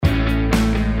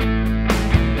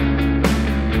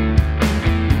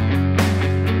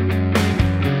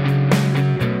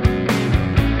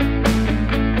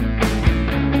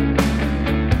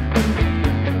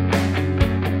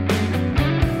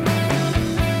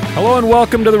Hello and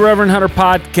welcome to the Reverend Hunter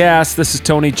Podcast. This is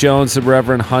Tony Jones, the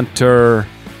Reverend Hunter,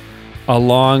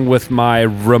 along with my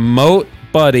remote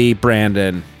buddy,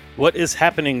 Brandon. What is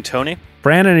happening, Tony?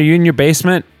 Brandon, are you in your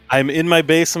basement? I'm in my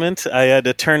basement. I had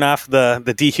to turn off the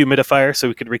dehumidifier so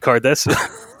we could record this.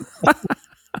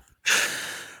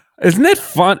 Isn't it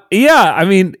fun? Yeah, I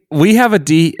mean, we have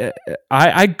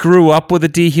I grew up with a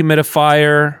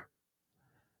dehumidifier,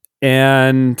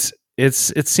 and it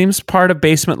seems part of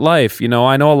basement life. You know,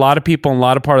 I know a lot of people in a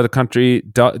lot of part of the country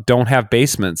don't have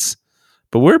basements,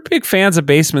 but we're big fans of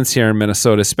basements here in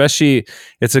Minnesota, especially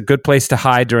it's a good place to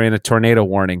hide during a tornado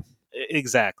warning.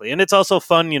 Exactly. And it's also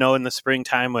fun, you know, in the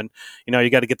springtime when, you know, you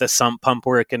got to get the sump pump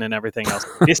working and everything else.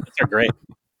 Basements are great.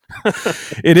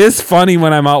 It is funny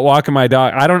when I'm out walking my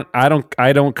dog.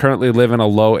 I don't currently live in a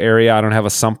low area. I don't have a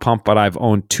sump pump, but I've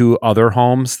owned two other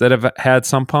homes that have had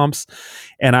sump pumps.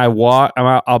 And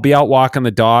I'll be out walking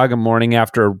the dog a morning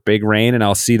after a big rain, and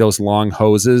I'll see those long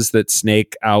hoses that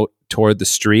snake out toward the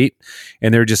street,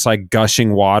 and they're just like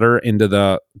gushing water into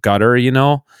the gutter, you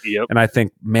know? Yep. And I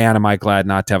think, man, am I glad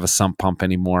not to have a sump pump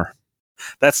anymore.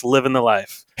 That's living the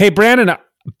life. Hey, Brandon,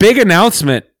 big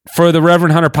announcement for the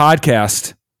Reverend Hunter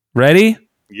Podcast. Ready?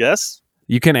 Yes.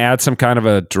 You can add some kind of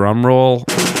a drum roll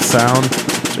sound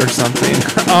or something.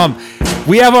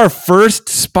 We have our first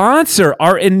sponsor,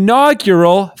 our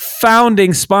inaugural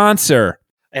founding sponsor.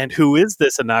 And who is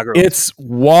this inaugural? It's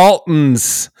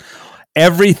Walton's.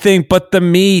 Everything but the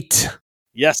meat.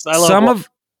 Yes, I love Walton.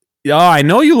 I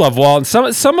know you love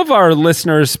Walton. Some of our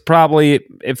listeners probably,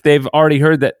 if they've already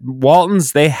heard that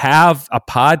Walton's, they have a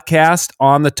podcast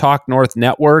on the Talk North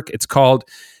Network. It's called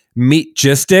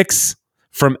Meatgistics,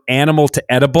 from animal to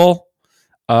edible.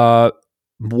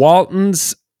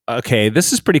 Walton's, okay,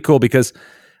 this is pretty cool because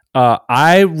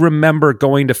I remember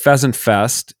going to Pheasant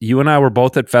Fest. You and I were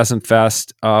both at Pheasant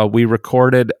Fest. We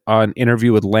recorded an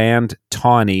interview with Land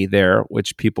Tawney there,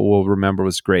 which people will remember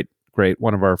was great.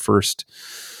 One of our first,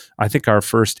 I think our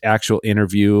first actual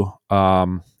interview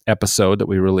episode that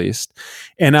we released.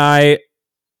 And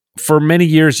for many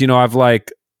years, you know, I've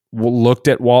like looked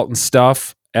at Walton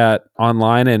stuff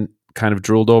online and kind of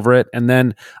drooled over it. And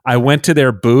then I went to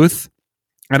their booth,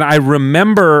 and I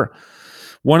remember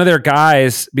one of their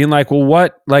guys being like, well,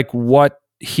 what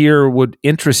here would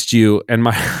interest you? And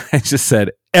I just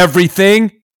said,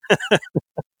 everything.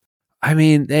 I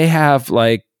mean, they have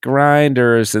like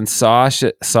grinders and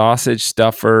sausage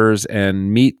stuffers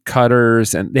and meat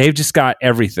cutters, and they've just got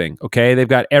everything. Okay. They've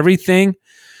got everything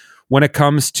when it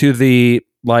comes to the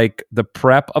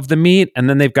prep of the meat. And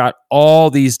then they've got all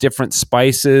these different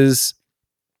spices,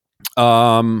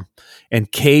 and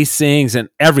casings and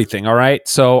everything. All right.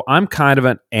 So I'm kind of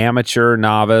an amateur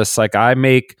novice. Like, I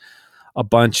make a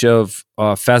bunch of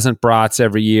pheasant brats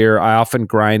every year. I often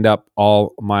grind up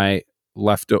all my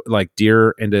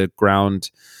deer into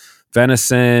ground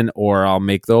venison, or I'll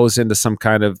make those into some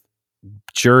kind of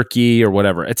jerky or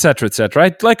whatever, et cetera, et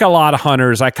cetera. Like a lot of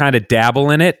hunters, I kind of dabble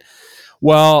in it.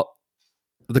 Well,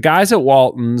 the guys at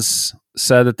Walton's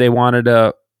said that they wanted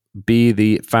to be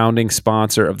the founding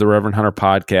sponsor of the Reverend Hunter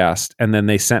Podcast. And then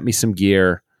they sent me some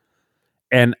gear,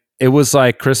 and it was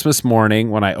like Christmas morning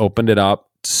when I opened it up.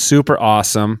 Super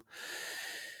awesome.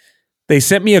 They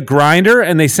sent me a grinder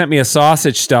and they sent me a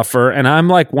sausage stuffer. And I'm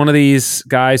like one of these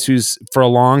guys who's, for a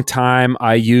long time,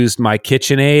 I used my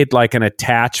KitchenAid, like an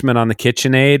attachment on the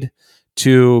KitchenAid,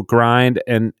 to grind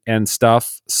and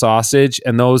stuff sausage,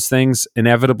 and those things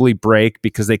inevitably break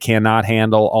because they cannot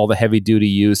handle all the heavy duty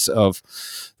use of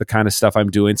the kind of stuff I'm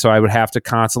doing. So I would have to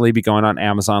constantly be going on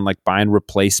Amazon, like buying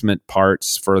replacement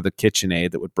parts for the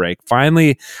KitchenAid that would break.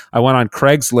 Finally, I went on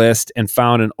Craigslist and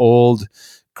found an old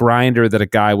grinder that a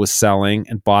guy was selling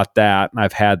and bought that. And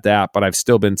I've had that, but I've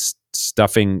still been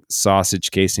stuffing sausage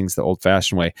casings the old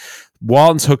fashioned way.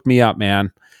 Walton's hooked me up,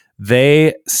 man.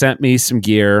 They sent me some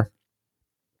gear.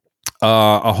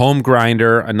 A home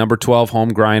grinder, a number 12 home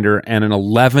grinder, and an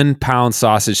 11-pound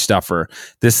sausage stuffer.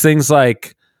 This thing's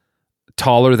like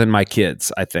taller than my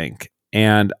kids, I think.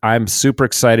 And I'm super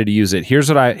excited to use it. Here's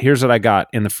what I got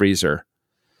in the freezer.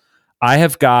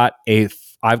 I've got a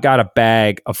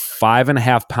bag of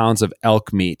 5.5 pounds of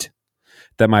elk meat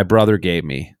that my brother gave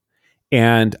me.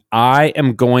 And I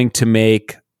am going to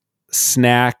make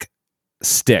snack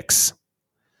sticks.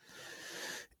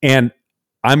 And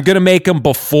I'm going to make them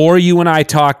before you and I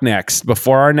talk next,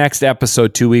 before our next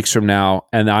episode 2 weeks from now.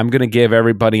 And I'm going to give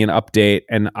everybody an update.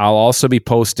 And I'll also be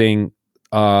posting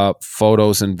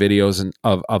photos and videos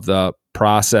of the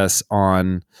process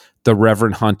on the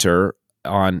Reverend Hunter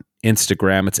on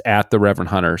Instagram. It's at the Reverend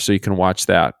Hunter, so you can watch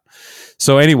that.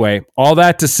 So anyway, all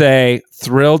that to say,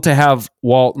 thrilled to have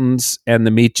Walton's and the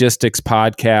Meatgistics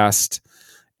podcast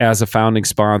as a founding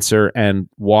sponsor, and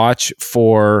watch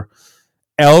for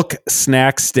elk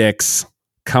snack sticks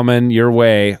coming your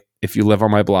way if you live on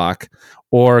my block,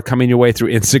 or coming your way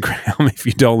through Instagram if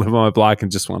you don't live on my block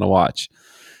and just want to watch.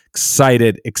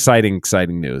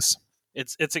 Exciting news.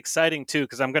 It's exciting too,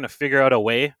 because I'm going to figure out a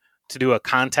way to do a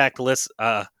contactless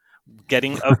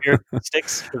getting of your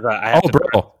sticks.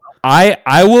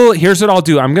 I will. Here's what I'll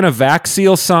do. I'm going to vac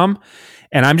seal some,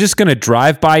 and I'm just going to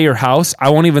drive by your house.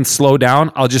 I won't even slow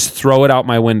down. I'll just throw it out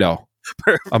my window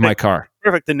of my car.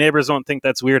 Perfect. The neighbors won't think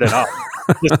that's weird at all.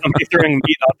 Just somebody throwing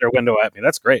meat out their window at me.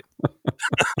 That's great.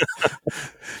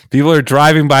 People are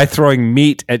driving by throwing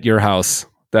meat at your house.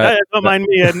 Don't mind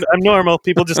me. I'm normal.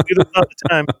 People just do this all the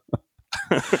time.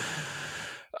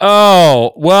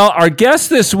 Oh, well, our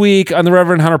guest this week on the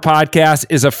Reverend Hunter podcast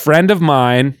is a friend of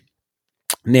mine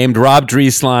named Rob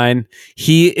Drieslein.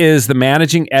 He is the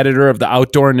managing editor of the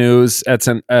Outdoor News. It's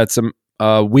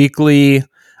a weekly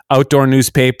outdoor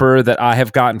newspaper that I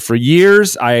have gotten for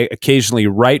years. I occasionally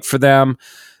write for them.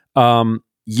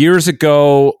 Years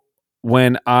ago,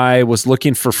 when I was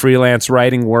looking for freelance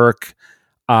writing work,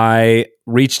 I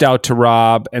reached out to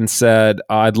Rob and said,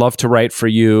 I'd love to write for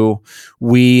you.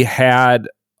 We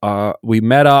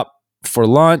met up for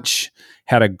lunch,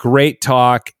 had a great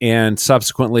talk, and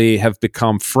subsequently have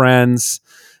become friends.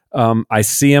 I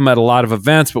see him at a lot of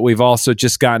events, but we've also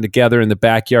just gotten together in the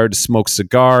backyard to smoke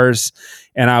cigars.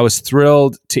 And I was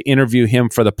thrilled to interview him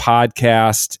for the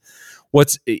podcast.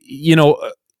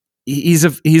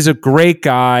 He's a great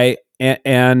guy,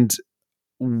 and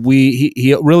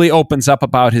he really opens up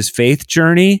about his faith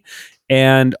journey,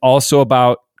 and also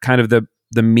about kind of the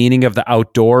meaning of the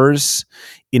outdoors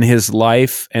in his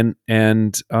life. And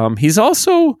he's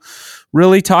also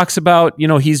really talks about,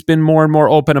 he's been more and more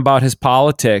open about his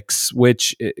politics,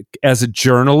 which as a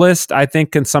journalist, I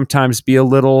think can sometimes be a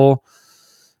little,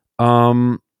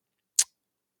 a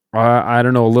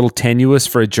little tenuous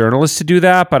for a journalist to do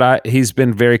that. But he's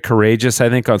been very courageous, I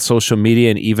think, on social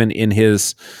media and even in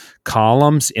his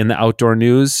columns in the Outdoor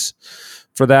News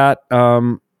for that,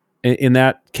 in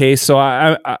that case. So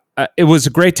it was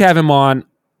great to have him on.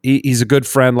 He's a good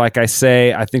friend, like I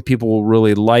say. I think people will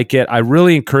really like it. I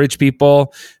really encourage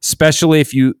people, especially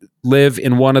if you live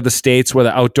in one of the states where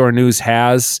the Outdoor News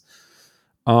has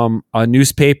a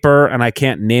newspaper, and I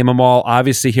can't name them all.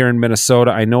 Obviously, here in Minnesota,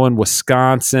 I know in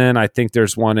Wisconsin, I think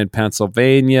there's one in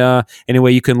Pennsylvania.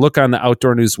 Anyway, you can look on the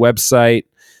Outdoor News website.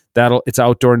 It's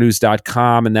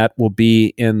outdoornews.com, and that will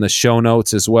be in the show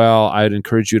notes as well. I'd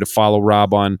encourage you to follow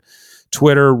Rob on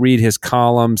Twitter, read his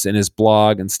columns and his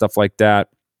blog and stuff like that.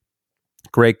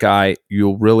 Great guy.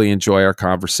 You'll really enjoy our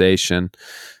conversation.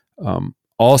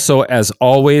 Also, as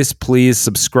always, please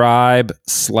subscribe,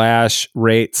 /rate,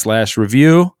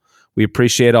 /review. We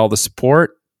appreciate all the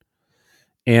support.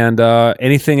 And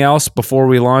anything else before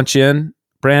we launch in,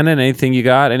 Brandon? Anything you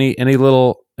got? Any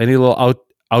little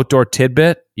outdoor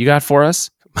tidbit you got for us?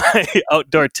 My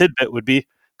outdoor tidbit would be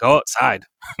go outside.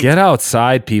 Get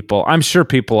outside, people. I'm sure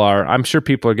people are. I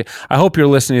hope you're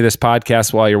listening to this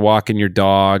podcast while you're walking your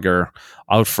dog or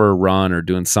out for a run or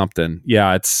doing something.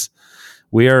 Yeah,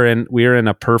 we are in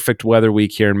a perfect weather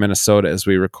week here in Minnesota as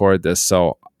we record this.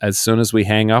 So as soon as we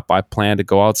hang up, I plan to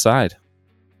go outside.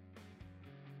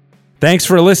 Thanks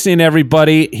for listening,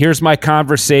 everybody. Here's my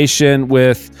conversation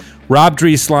with Rob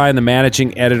Drieslein, the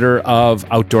managing editor of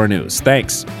Outdoor News.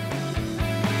 Thanks.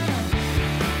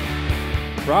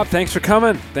 Rob, thanks for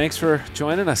coming. Thanks for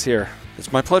joining us here.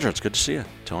 It's my pleasure. It's good to see you,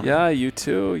 Tony. Yeah, you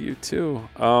too.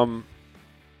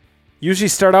 Usually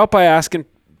start out by asking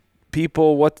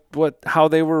people how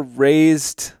they were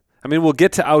raised. I mean, we'll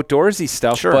get to outdoorsy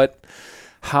stuff, sure. But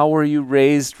how were you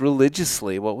raised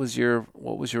religiously? What was your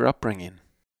upbringing?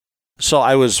 So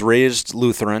I was raised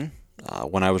Lutheran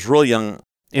when I was real young.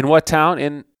 In what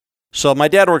town? So my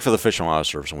dad worked for the Fish and Wildlife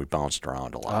Service, and we bounced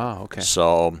around a lot. Oh, okay.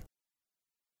 So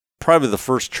probably the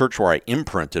first church where I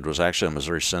imprinted was actually a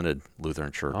Missouri Synod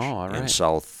Lutheran Church in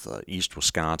southeast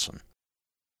Wisconsin.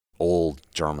 Old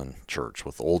German church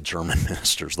with old German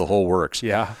ministers, the whole works.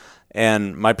 Yeah.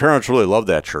 And my parents really loved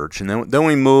that church. And then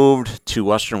we moved to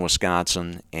western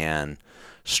Wisconsin and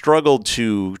struggled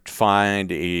to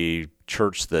find a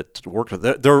church that worked with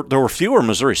it. There were fewer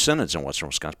Missouri Synods in western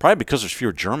Wisconsin, probably because there's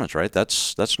fewer Germans, right?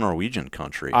 That's Norwegian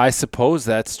country. I suppose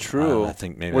that's true. I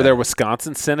think maybe were there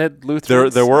Wisconsin Synod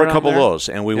Lutherans? There were a couple of those,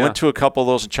 and we went to a couple of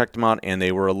those and checked them out, and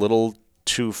they were a little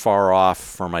too far off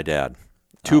for my dad.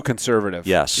 Too conservative.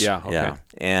 Yes. Yeah. Okay. Yeah.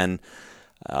 And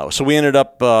So we ended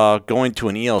up going to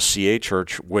an ELCA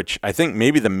church, which I think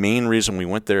maybe the main reason we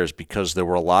went there is because there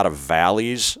were a lot of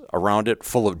valleys around it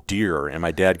full of deer, and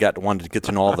my dad wanted to get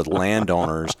to know all the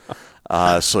landowners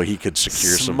so he could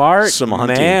secure some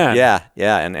hunting. Man.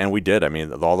 Yeah, and we did. I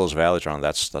mean, all those valleys around,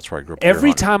 that's where I grew up.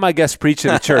 Every time I guest preach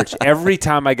at a church,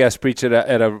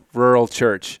 at a rural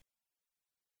church,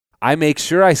 I make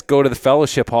sure I go to the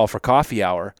fellowship hall for coffee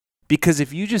hour, because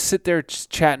if you just sit there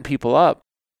chatting people up,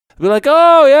 be like,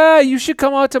 oh, yeah, you should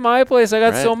come out to my place. I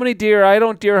got so many deer. I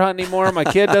don't deer hunt anymore. My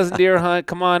kid doesn't deer hunt.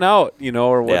 Come on out,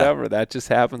 or whatever. Yeah. That just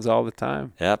happens all the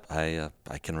time. Yep, I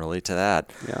can relate to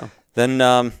that. Yeah. Then,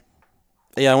 I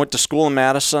went to school in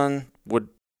Madison.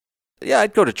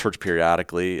 I'd go to church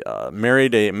periodically.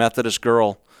 Married a Methodist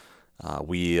girl.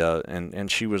 And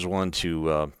she was willing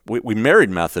to, we married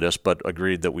Methodist, but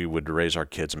agreed that we would raise our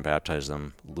kids and baptize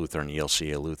them Lutheran,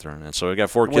 ELCA Lutheran. And so we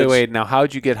got 4 kids. Wait, now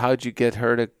how'd you get her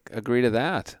to agree to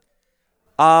that?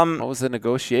 What was the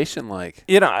negotiation like?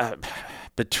 I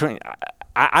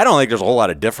don't think there's a whole lot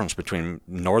of difference between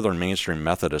Northern mainstream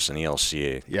Methodists and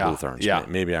ELCA Lutherans. Yeah.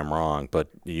 Maybe I'm wrong, but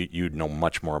you'd know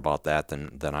much more about that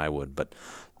than I would. But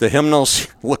the hymnals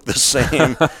look the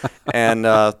same. And,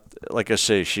 like I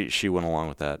say, she went along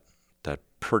with that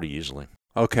pretty easily.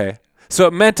 Okay. So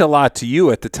it meant a lot to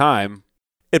you at the time.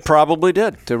 It probably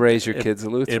did. To raise your kids a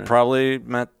Lutheran. It probably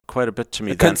meant quite a bit to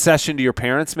me. A concession to your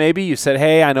parents, maybe? You said,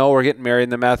 hey, I know we're getting married in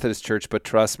the Methodist church, but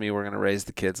trust me, we're going to raise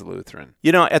the kids Lutheran.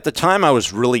 At the time, I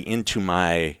was really into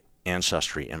my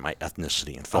ancestry and my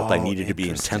ethnicity and felt I needed to be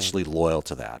intensely loyal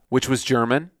to that. Which was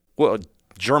German? Well,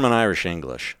 German, Irish,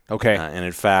 English. Okay. And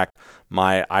in fact,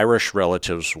 my Irish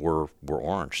relatives were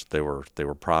Orange. They were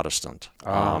Protestant.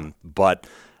 But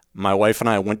my wife and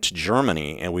I went to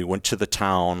Germany, and we went to the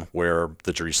town where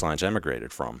the Driesleins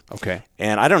emigrated from. Okay.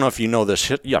 And I don't know if you know this.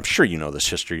 I'm sure you know this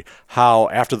history. How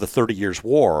after the 30 Years'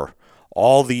 War,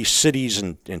 all these cities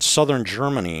in southern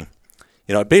Germany,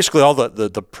 basically all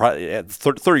the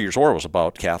 30 Years' War was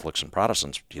about Catholics and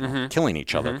Protestants, killing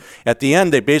each other. At the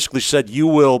end, they basically said, you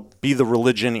will be the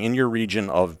religion in your region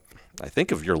of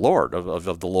your Lord,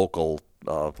 of the local,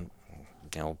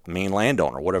 main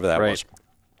landowner, whatever that was.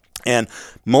 And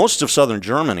most of southern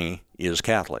Germany is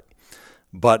Catholic,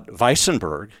 but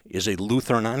Weissenberg is a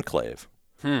Lutheran enclave.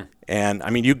 And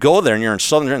I mean, you go there and you're in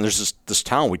southern Germany. There's this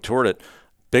town, we toured it,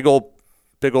 big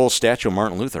old statue of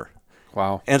Martin Luther.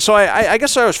 Wow. And so I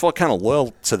guess I always felt kind of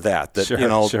loyal to that.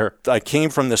 Sure. I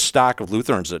came from this stock of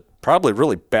Lutherans that probably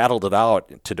really battled it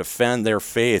out to defend their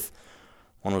faith.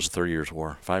 When was the 30 Years'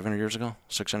 War? 500 years ago?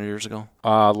 600 years ago?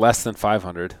 Less than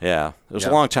 500. Yeah. It was a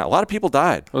long time. A lot of people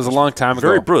died. It was a long time ago.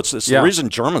 Very brutal. It's the reason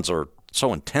Germans are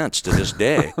so intense to this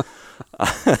day.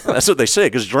 That's what they say,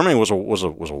 because Germany was a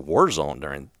war zone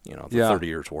during the 30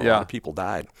 Years' War. A lot of people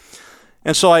died.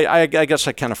 And so I guess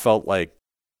I kind of felt like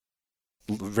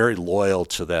very loyal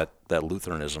to that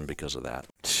Lutheranism because of that.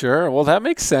 Sure. Well, that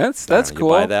makes sense. That's cool.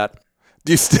 You buy that?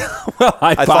 Do you still? Well,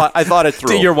 I thought it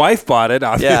through. Your wife bought it,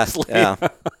 obviously. Yeah.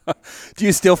 Do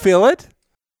you still feel it?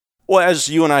 Well, as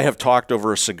you and I have talked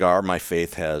over a cigar, my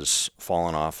faith has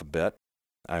fallen off a bit.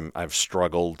 I've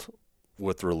struggled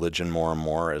with religion more and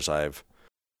more as I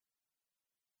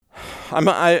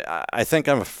think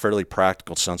I'm a fairly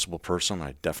practical, sensible person.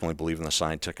 I definitely believe in the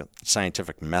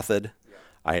scientific method.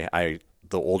 The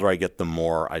older I get, the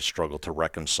more I struggle to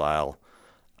reconcile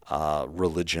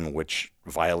religion, which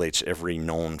violates every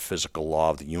known physical law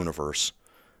of the universe,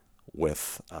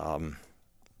 with,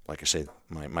 like I say,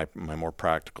 my more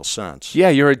practical sense. Yeah,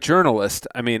 you're a journalist.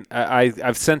 I mean,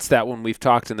 I've sensed that when we've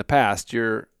talked in the past.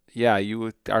 You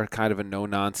are kind of a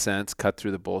no-nonsense, cut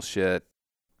through the bullshit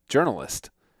journalist.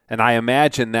 And I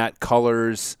imagine that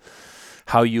colors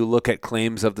how you look at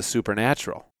claims of the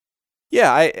supernatural.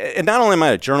 Yeah, and not only am I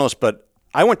a journalist, but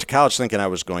I went to college thinking I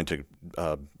was going to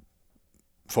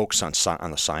focus on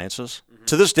the sciences. Mm-hmm.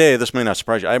 To this day, this may not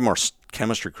surprise you, I have more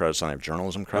chemistry credits than I have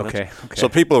journalism credits. Okay. So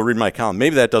people who read my column,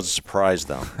 maybe that doesn't surprise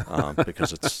them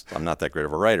because I'm not that great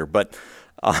of a writer. But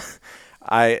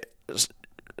I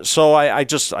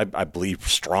believe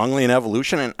strongly in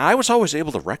evolution, and I was always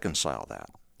able to reconcile that.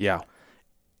 Yeah.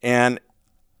 And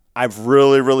I've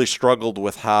really, really struggled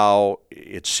with how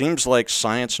it seems like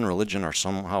science and religion are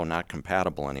somehow not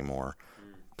compatible anymore,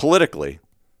 politically.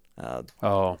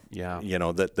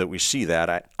 That we see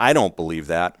that. I don't believe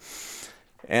that.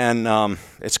 And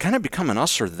it's kind of become an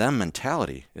us or them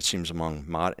mentality, it seems,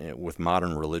 with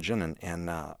modern religion.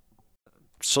 And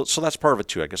so that's part of it,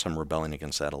 too. I guess I'm rebelling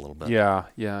against that a little bit. Yeah.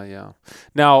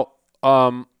 Now,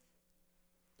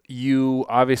 you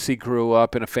obviously grew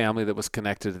up in a family that was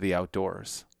connected to the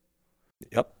outdoors.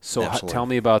 Yep. So tell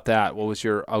me about that. What was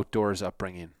your outdoors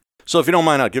upbringing? So if you don't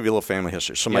mind, I'll give you a little family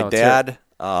history. So my let's hear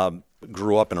dad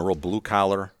grew up in a real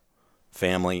blue-collar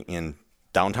family in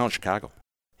downtown Chicago.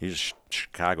 He's a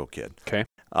Chicago kid. Okay.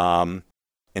 And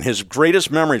his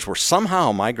greatest memories were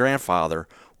somehow my grandfather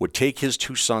would take his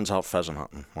 2 sons out pheasant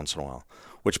hunting once in a while,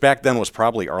 which back then was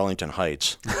probably Arlington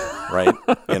Heights, right?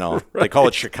 They call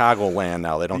it Chicagoland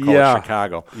now. They don't call it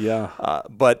Chicago. Yeah.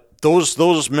 But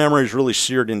those memories really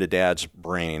seared into Dad's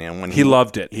brain. And when he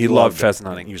loved it. He loved pheasant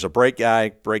hunting. He was a bright guy,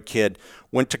 bright kid.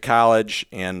 Went to college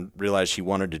and realized he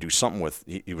wanted to do something with.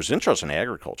 He was interested in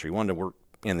agriculture. He wanted to work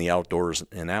in the outdoors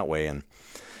in that way. And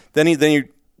then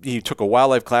he took a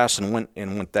wildlife class and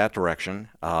went that direction.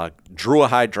 Drew a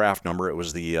high draft number. It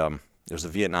was the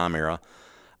Vietnam era,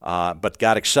 but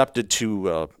got accepted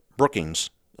to Brookings,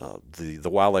 the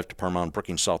wildlife department in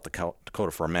Brookings, South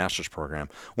Dakota, for a master's program.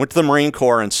 Went to the Marine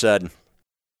Corps and said,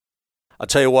 "I'll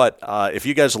tell you what. If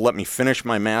you guys will let me finish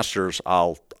my master's,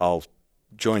 I'll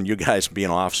join you guys and be an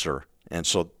officer." And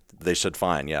so they said,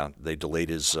 "Fine." Yeah, they delayed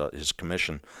his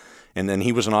commission, and then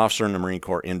he was an officer in the Marine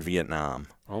Corps in Vietnam.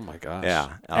 Oh, my gosh.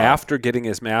 Yeah. After getting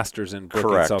his master's in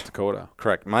Brookings, South Dakota.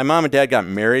 Correct. My mom and dad got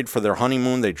married for their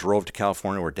honeymoon. They drove to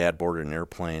California where Dad boarded an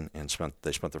airplane and spent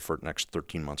their next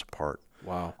 13 months apart.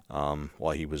 Wow.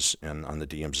 While he was on the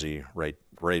DMZ,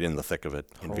 right in the thick of it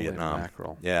in Holy Vietnam.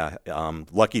 Mackerel. Yeah.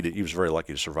 He was very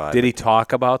lucky to survive. Did he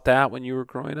talk about that when you were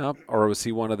growing up? Or was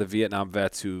he one of the Vietnam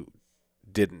vets who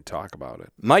didn't talk about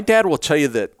it? My dad will tell you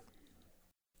that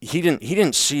he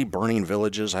didn't see burning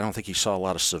villages. I don't think he saw a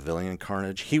lot of civilian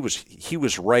carnage. He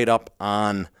was right up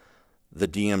on the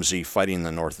DMZ fighting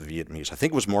the North Vietnamese. I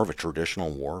think it was more of a traditional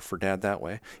war for Dad that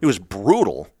way. It was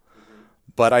brutal,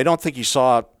 but I don't think he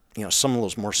saw some of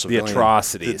those more civilian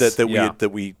atrocities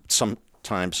that we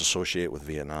sometimes associate with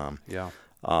Vietnam. Yeah.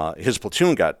 His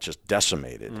platoon got just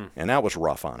decimated, and that was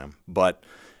rough on him. But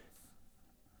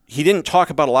he didn't talk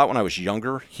about a lot when I was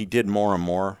younger. He did more and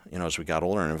more, as we got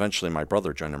older. And eventually, my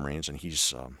brother joined the Marines, and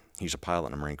he's a pilot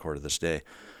in the Marine Corps to this day.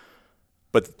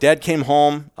 But Dad came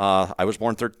home. I was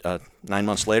born 9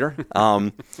 months later,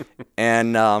 and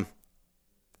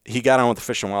he got on with the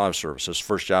Fish and Wildlife Service. His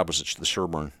first job was at the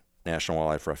Sherburne National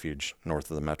Wildlife Refuge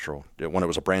north of the metro when it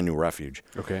was a brand new refuge.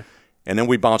 Okay. And then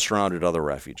we bounced around at other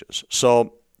refuges.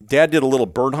 So Dad did a little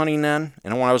bird hunting then,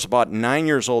 and when I was about 9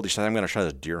 years old, he said, "I'm going to try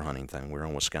this deer hunting thing." We were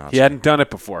in Wisconsin. He hadn't done it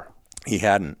before. He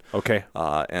hadn't. Okay.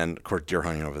 And of course, deer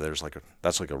hunting over there is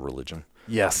that's like a religion.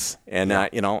 Yes. And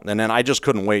and then I just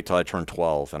couldn't wait till I turned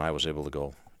 12, and I was able to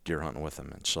go deer hunting with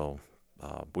him. And so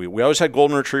we always had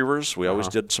golden retrievers. We always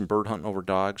did some bird hunting over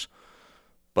dogs,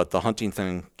 but the hunting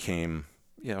thing came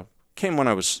when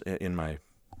I was in my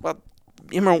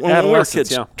when we were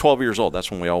kids, 12 years old. That's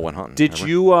when we all went hunting. Did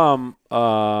you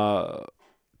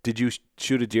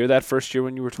shoot a deer that first year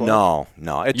when you were 12?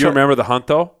 No. You remember the hunt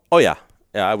though? Oh yeah.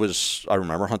 Yeah, I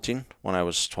remember hunting when I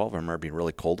was 12. I remember being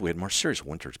really cold. We had more serious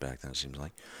winters back then, it seems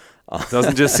like.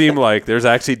 Doesn't just seem like. There's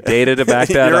actually data to back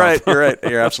that up. You're right.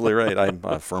 You're absolutely right. I'm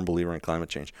a firm believer in climate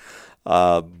change.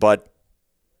 But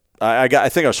I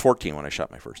think I was 14 when I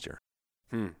shot my first deer.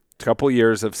 A couple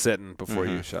years of sitting before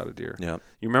you shot a deer. Yeah.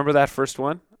 You remember that first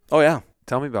one? Oh, yeah.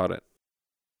 Tell me about it.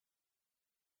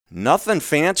 Nothing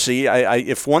fancy.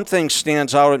 If one thing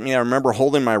stands out at me, I remember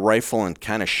holding my rifle and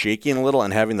kind of shaking a little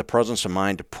and having the presence of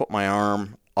mind to put my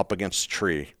arm up against a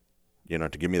tree, to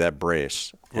give me that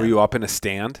brace. Were you up in a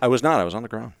stand? I was not. I was on the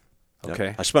ground. Okay.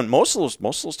 Yep. I spent most of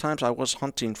those times I was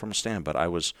hunting from a stand, but I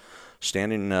was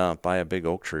standing by a big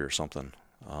oak tree or something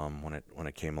when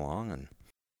it came along and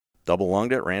double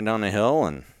lunged it, ran down the hill,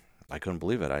 and I couldn't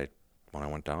believe it. When I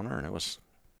went down there, and it was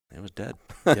dead.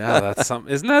 Yeah, that's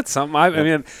something. Isn't that something? I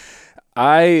mean,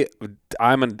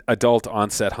 I'm an adult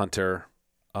onset hunter,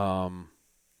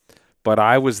 but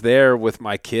I was there with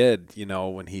my kid,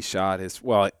 when he shot his.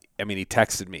 Well, I mean, he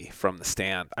texted me from the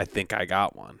stand. I think I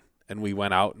got one, and we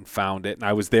went out and found it. And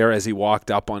I was there as he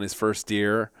walked up on his first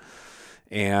deer,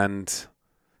 and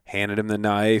handed him the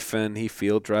knife, and he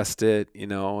field dressed it.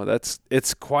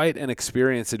 It's quite an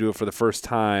experience to do it for the first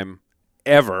time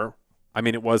ever. I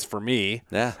mean, it was for me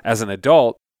as an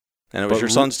adult. And it was your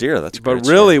son's deer. That's a but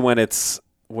really, when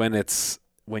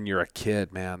you're a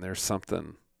kid, man, there's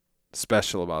something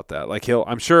special about that. Like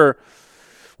I'm sure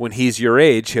when he's your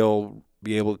age, he'll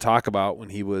be able to talk about when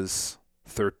he was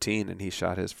 13 and he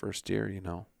shot his first deer.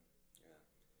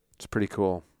 It's pretty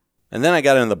cool. And then I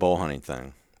got into the bow hunting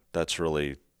thing. That's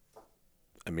really,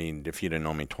 I mean, if you didn't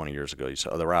know me 20 years ago, you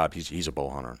said, "Oh, Rob, he's a bow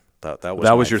hunter." That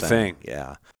was your thing.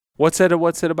 Yeah. What's it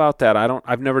about that?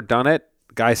 I've never done it.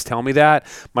 Guys tell me that.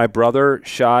 My brother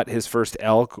shot his first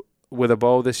elk with a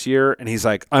bow this year, and he's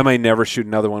like, "I might never shoot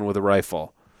another one with a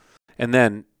rifle." And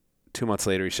then 2 months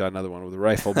later, he shot another one with a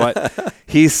rifle. But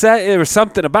he said there was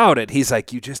something about it. He's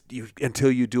like, you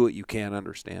until you do it, you can't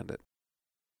understand it.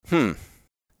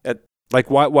 Like,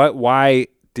 why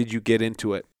did you get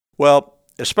into it? Well,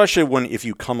 especially if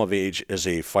you come of age as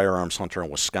a firearms hunter in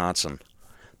Wisconsin.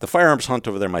 The firearms hunt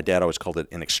over there, my dad always called it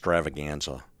an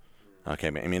extravaganza. Okay,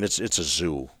 I mean, it's a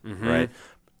zoo, right?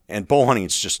 And bow hunting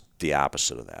is just the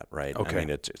opposite of that, right? Okay. I mean,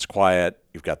 it's quiet.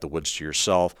 You've got the woods to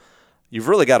yourself. You've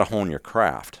really got to hone your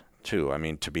craft, too. I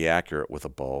mean, to be accurate with a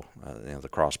bow, the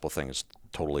crossbow thing is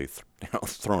totally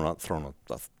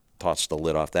tossed the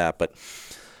lid off that. But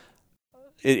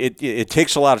it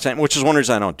takes a lot of time, which is one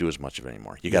reason I don't do as much of it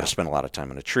anymore. You got to spend a lot of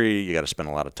time in a tree. You got to spend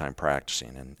a lot of time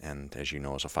practicing. And as you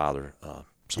know, as a father,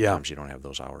 sometimes you don't have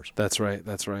those hours. That's right.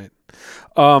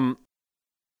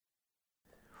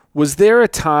 Was there a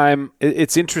time?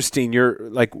 It's interesting. You're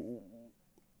like,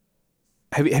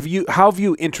 how have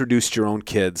you introduced your own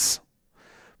kids,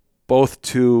 both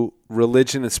to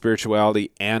religion and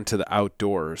spirituality and to the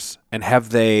outdoors? And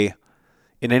have they,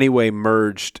 in any way,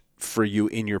 merged for you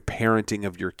in your parenting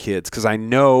of your kids? Because I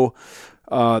know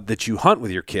that you hunt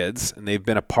with your kids, and they've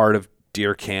been a part of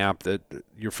deer camp,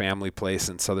 your family place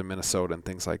in southern Minnesota, and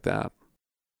things like that.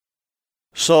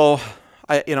 So,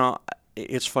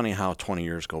 it's funny how 20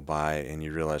 years go by and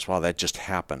you realize, wow, that just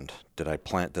happened. Did I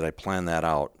plan that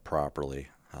out properly?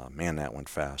 Man, that went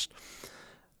fast.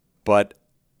 But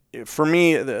for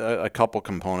me, a couple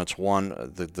components. One,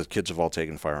 the kids have all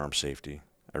taken firearm safety.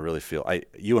 I really feel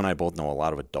you and I both know a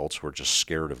lot of adults who are just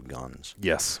scared of guns.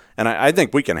 Yes. And I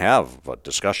think we can have a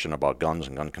discussion about guns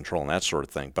and gun control and that sort of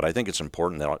thing. But I think it's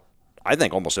important that I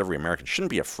think almost every American shouldn't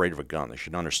be afraid of a gun. They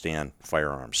should understand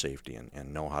firearm safety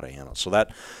and know how to handle it. So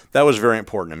that was very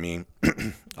important to me.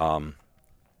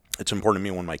 It's important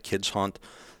to me when my kids hunt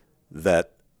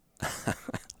that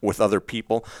with other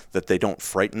people that they don't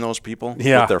frighten those people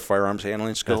with their firearms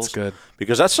handling skills. That's good.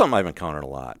 Because that's something I've encountered a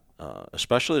lot,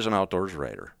 especially as an outdoors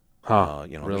writer. Really?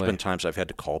 There's been times I've had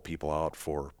to call people out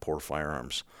for poor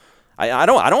firearms. I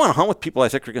don't want to hunt with people I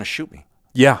think are going to shoot me.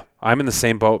 Yeah, I'm in the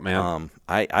same boat, man.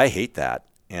 I hate that,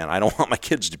 and I don't want my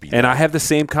kids to be And that. I have the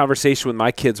same conversation with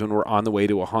my kids when we're on the way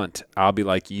to a hunt. I'll be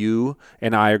like, you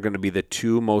and I are going to be the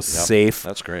two most safe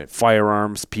that's great.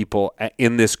 firearms people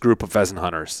in this group of pheasant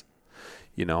hunters.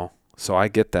 So I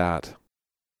get that.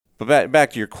 But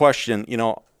back to your question,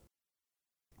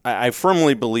 I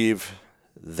firmly believe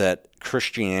that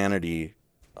Christianity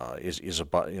is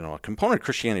about, a component of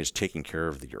Christianity is taking care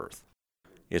of the earth.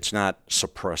 It's not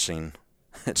suppressing.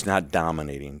 It's not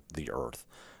dominating the earth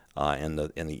and the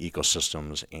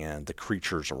ecosystems and the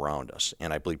creatures around us.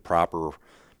 And I believe proper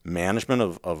management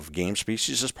of game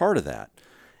species is part of that.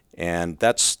 And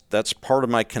that's part of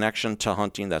my connection to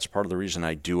hunting. That's part of the reason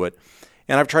I do it.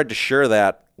 And I've tried to share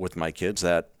that with my kids,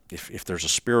 that if there's a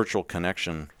spiritual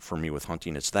connection for me with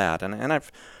hunting, it's that. And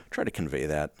I've tried to convey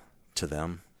that to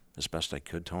them as best I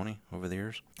could, Tony, over the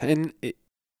years. And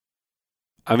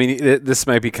this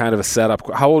might be kind of a setup.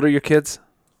 How old are your kids?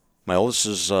 My oldest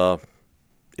is a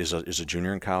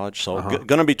junior in college, so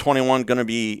going to be 21, going to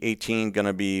be 18, going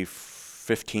to be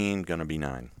 15, going to be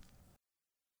 9.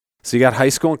 So you got high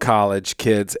school and college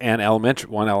kids and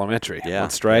one elementary, one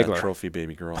straggler. Trophy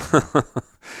baby girl.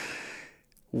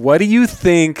 What do you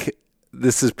think,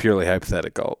 this is purely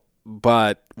hypothetical,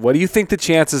 but what do you think the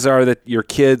chances are that your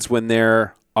kids, when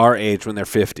they're our age, when they're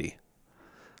 50,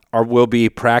 will be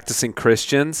practicing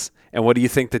Christians? And what do you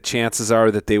think the chances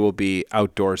are that they will be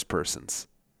outdoors persons?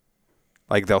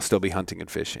 Like they'll still be hunting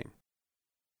and fishing?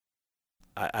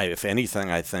 If anything,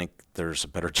 I think there's a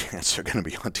better chance they're going to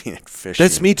be hunting and fishing.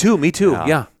 That's me too.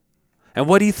 Yeah. And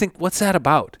what do you think? What's that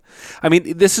about? I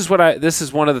mean, this is one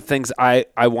of the things I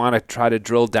want to try to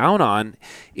drill down on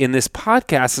in this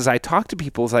podcast as I talk to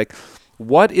people. Is like,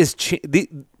 what is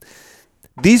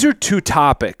these are two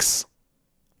topics: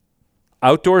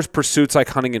 outdoors pursuits like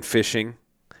hunting and fishing,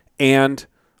 and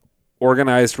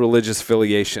organized religious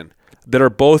affiliation, that are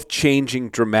both changing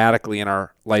dramatically in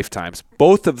our lifetimes.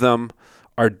 Both of them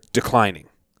are declining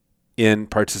in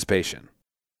participation.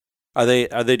 Are they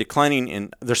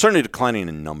declining they're certainly declining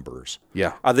in numbers.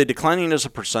 Yeah. Are they declining as a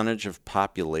percentage of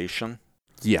population?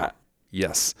 Yeah.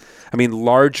 Yes. I mean,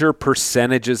 larger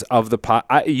percentages of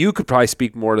the you could probably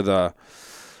speak more to the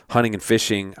hunting and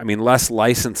fishing. I mean, less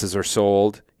licenses are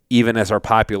sold even as our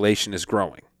population is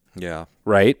growing. Yeah.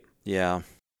 Right? Yeah.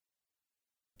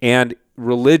 And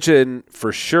religion,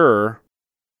 for sure,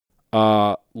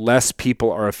 less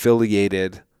people are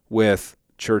affiliated with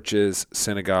churches,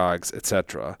 synagogues,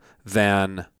 etc.,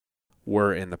 than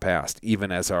were in the past,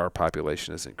 even as our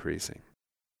population is increasing.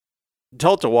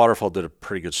 Delta Waterfall did a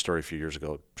pretty good story a few years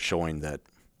ago showing that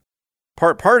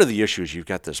part of the issue is you've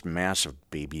got this massive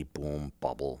baby boom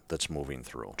bubble that's moving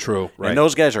through. True, right. And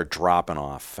those guys are dropping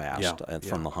off fast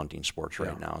from the hunting sports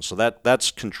right now. So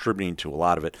that's contributing to a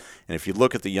lot of it. And if you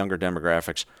look at the younger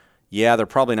demographics, they're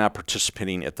probably not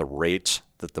participating at the rates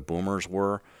that the boomers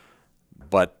were,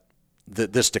 but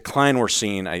this decline we're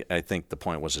seeing, I think the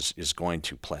point was is going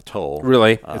to plateau.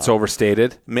 Really? It's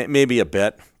overstated? Maybe a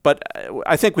bit, but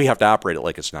I think we have to operate it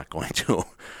like it's not going to,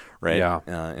 right?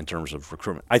 Yeah. In terms of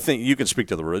recruitment. I think you can speak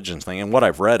to the religion thing, and what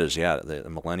I've read is, the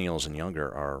millennials and younger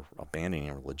are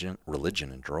abandoning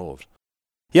religion in droves.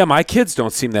 Yeah, my kids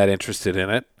don't seem that interested in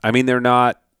it. I mean,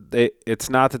 it's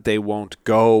not that they won't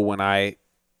go when I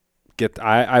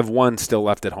have one still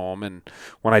left at home, and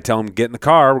when I tell him get in the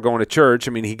car, we're going to church.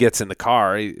 I mean, he gets in the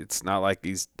car. It's not like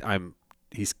he's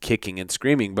kicking and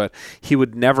screaming, but he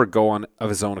would never go of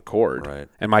his own accord. Right.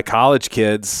 And my college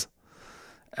kids,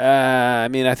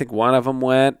 I think one of them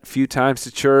went a few times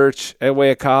to church away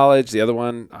at college. The other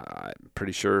one, I'm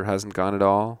pretty sure hasn't gone at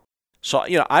all. So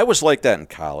I was like that in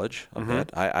college a bit.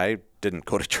 I didn't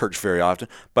go to church very often,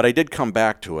 but I did come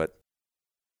back to it.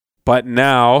 But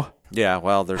now. Yeah,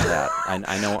 well, there's that. I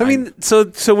know. I mean,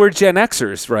 so we're Gen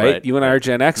Xers, right? You and I are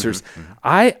Gen Xers.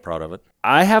 Mm-hmm. Proud of it.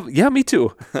 I have, me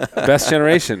too. Best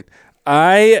generation.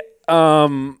 I have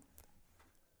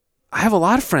a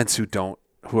lot of friends who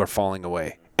are falling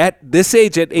away. At this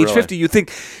age, at age 50, you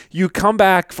think you come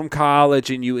back from college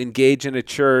and you engage in a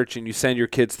church and you send your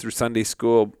kids through Sunday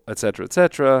school, et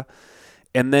cetera,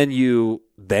 and then you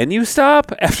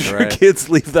stop after your kids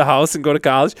leave the house and go to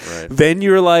college. Right. Then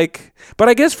you're like, but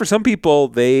I guess for some people,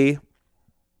 the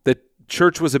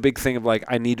church was a big thing of like,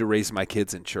 I need to raise my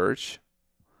kids in church.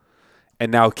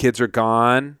 And now kids are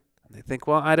gone. And they think,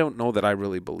 well, I don't know that I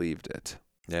really believed it.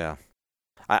 Yeah.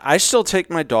 I still take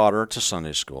my daughter to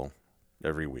Sunday school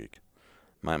every week.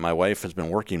 My wife has been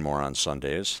working more on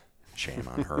Sundays. Shame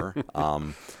on her.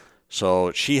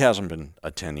 So she hasn't been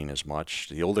attending as much.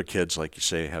 The older kids, like you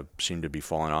say, seem to be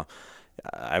falling off.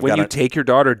 When you take your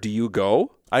daughter, do you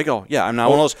go? I go. Yeah, I'm not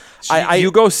one of those.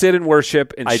 You go sit and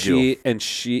worship, and I she do. and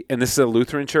this is a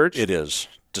Lutheran church? It is.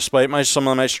 Despite some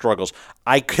of my struggles,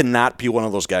 I cannot be one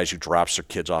of those guys who drops their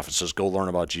kids off and says, go learn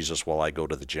about Jesus while I go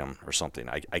to the gym or something.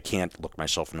 I can't look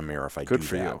myself in the mirror if I do that. Good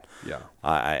for you. Yeah.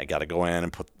 I got to go in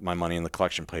and put my money in the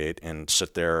collection plate and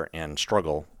sit there and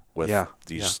struggle with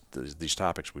these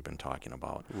topics we've been talking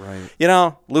about. Right.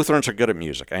 Lutherans are good at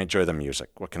music. I enjoy the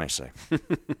music. What can I say?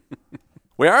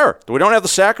 We are. We don't have the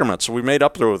sacraments, so we made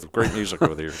up there with great music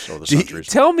over the years, over the centuries.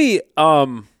 Tell me,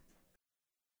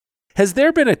 has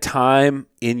there been a time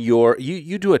in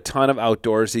you do a ton of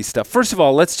outdoorsy stuff. First of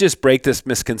all, let's just break this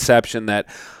misconception that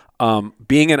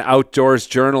being an outdoors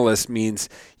journalist means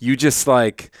you just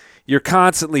you're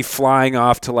constantly flying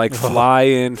off to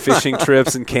fly-in fishing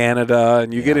trips in Canada,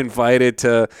 and you get invited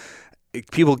to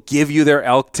people give you their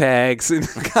elk tags in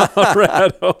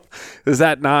Colorado. Is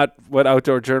that not what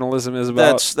outdoor journalism is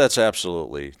about? That's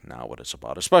absolutely not what it's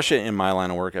about, especially in my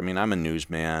line of work. I mean, I'm a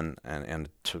newsman, and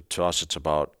to us it's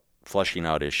about fleshing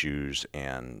out issues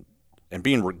and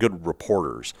being good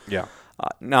reporters. Yeah.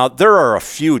 Now, there are a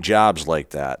few jobs like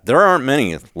that. There aren't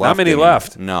many left. Not many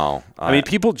left. No. I mean,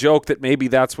 people joke that maybe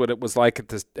that's what it was like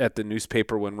at the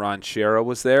newspaper when Ron Shera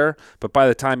was there. But by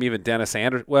the time even Dennis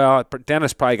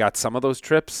Dennis probably got some of those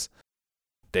trips.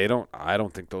 I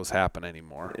don't think those happen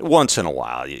anymore. Once in a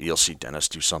while, you'll see Dennis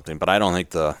do something, but I don't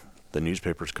think the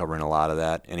newspaper's covering a lot of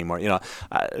that anymore.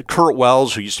 Kurt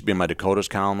Wells, who used to be my Dakotas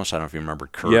columnist, I don't know if you remember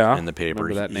Kurt in the paper.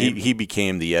 Remember that name. He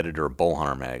became the editor of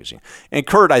Bowhunter magazine. And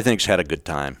Kurt, I think, has had a good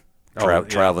time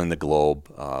traveling the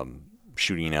globe,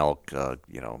 shooting elk,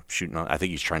 shooting. I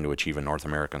think he's trying to achieve a North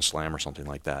American slam or something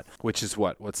like that. Which is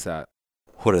what? What's that?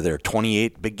 What are there,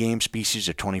 28 big game species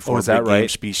or 24 big game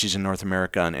species in North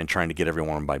America, and trying to get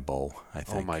everyone by bow, I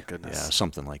think. Oh, my goodness. Yeah,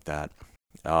 something like that.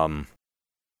 I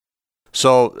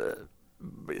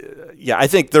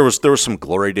think there was some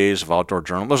glory days of outdoor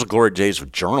journalism. There was glory days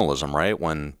of journalism, right?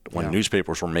 When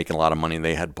newspapers were making a lot of money and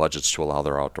they had budgets to allow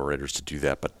their outdoor writers to do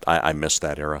that. But I missed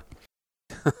that era.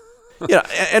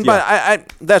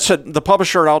 That said, the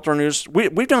publisher at Outdoor News,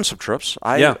 we've done some trips.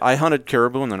 I hunted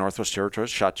caribou in the Northwest Territories,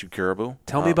 shot 2 caribou.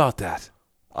 Tell me about that.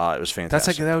 It was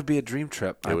fantastic. That would be a dream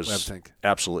trip. It was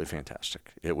absolutely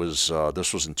fantastic. It was.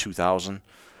 This was in 2000.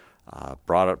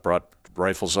 Brought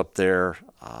rifles up there.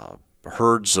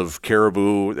 Herds of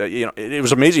caribou. It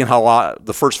was amazing how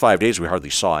the first 5 days we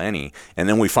hardly saw any, and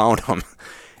then we found them.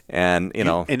 And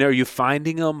And are you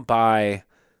finding them by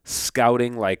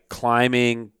scouting, like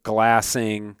climbing,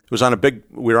 glassing? It was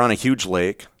we were on a huge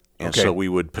lake, and so we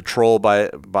would patrol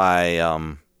by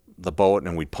the boat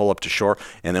and we'd pull up to shore,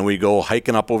 and then we'd go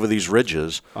hiking up over these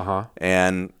ridges,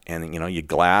 and you'd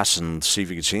glass and see if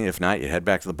you could see it. If not, you'd head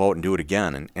back to the boat and do it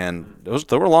again. And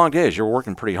there were long days. You were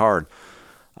working pretty hard.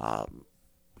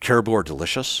 Caribou are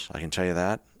delicious, I can tell you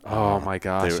that. Oh my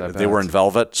gosh! They were in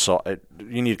velvet, so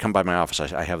you need to come by my office.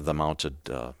 I have the mounted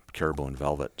caribou in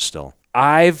velvet still.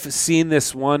 I've seen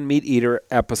this one Meat Eater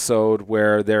episode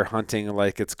where they're hunting,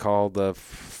 like it's called the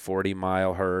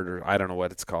 40-mile herd, or I don't know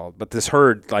what it's called, but this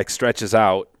herd like stretches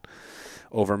out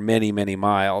over many, many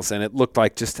miles, and it looked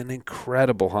like just an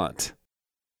incredible hunt.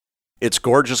 It's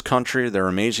gorgeous country. They're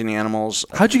amazing animals.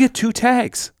 How'd you get 2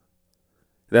 tags?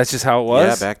 That's just how it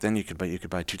was. Yeah, back then you could buy 2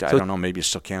 tags. So I don't know, maybe you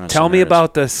still can. Tell me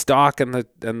about the stock and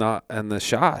the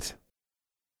shot.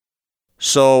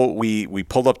 So we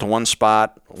pulled up to one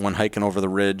spot, one hiking over the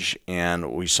ridge,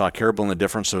 and we saw caribou in the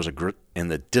distance. In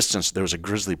the distance, there was a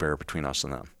grizzly bear between us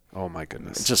and them. Oh my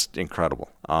goodness! It's just incredible.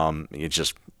 It's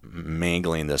just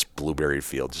mangling this blueberry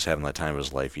field, just having that time of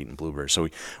his life eating blueberries. So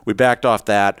we backed off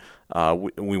that.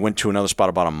 We went to another spot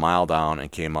about a mile down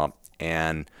and came up.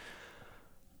 And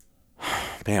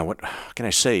man, what can I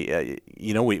say?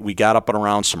 We got up and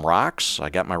around some rocks. I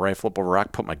got my rifle up over a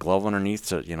rock, put my glove underneath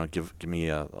to give me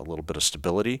a little bit of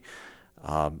stability.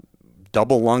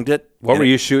 Double lunged it. What were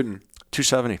you shooting?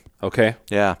 270. Okay.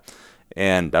 Yeah,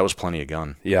 and that was plenty of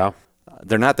gun. Yeah.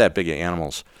 They're not that big of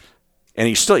animals. And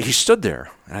he stood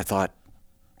there, and I thought,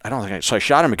 so I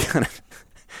shot him again.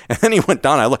 And then he went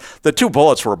down. The 2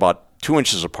 bullets were about 2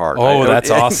 inches apart. Oh, that's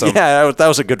awesome. Yeah, that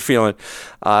was a good feeling.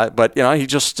 But he was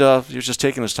just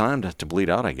taking his time to bleed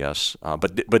out, I guess.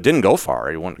 But didn't go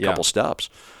far. He went a couple steps.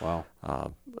 Wow.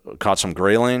 Caught some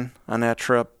grayling on that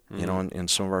trip, in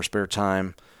some of our spare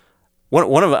time.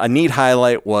 A neat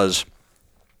highlight was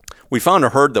we found a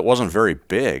herd that wasn't very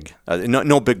big.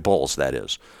 No big bulls, that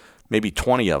is. Maybe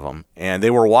 20 of them, and they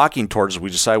were walking towards us. We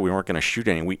decided we weren't going to shoot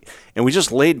any. We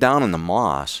just laid down in the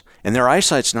moss, and their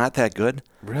eyesight's not that good.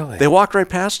 Really? They walked right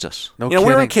past us. No kidding.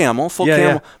 We were in full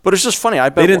camel, but it's just funny. I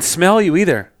bet they didn't smell you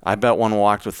either. I bet one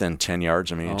walked within 10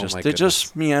 yards of me. They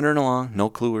just meandered along. No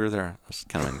clue we were there. It's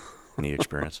kind of a neat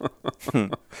experience.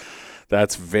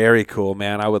 That's very cool,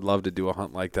 man. I would love to do a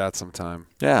hunt like that sometime.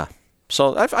 Yeah.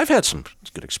 So I've had some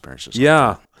good experiences.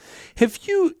 Yeah.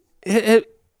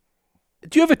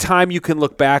 Do you have a time you can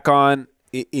look back on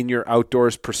in your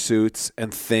outdoors pursuits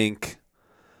and think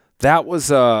that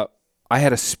was I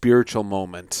had a spiritual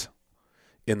moment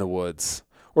in the woods?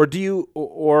 Or do you,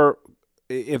 or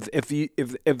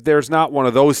if there's not one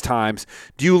of those times,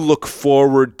 do you look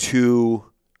forward to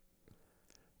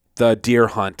the deer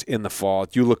hunt in the fall?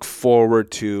 Do you look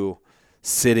forward to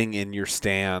sitting in your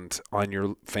stand on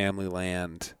your family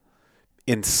land?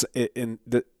 Does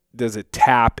it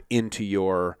tap into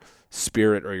your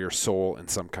spirit or your soul in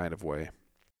some kind of way?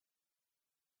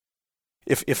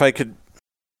 If I could,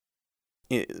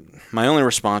 my only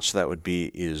response to that would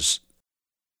be is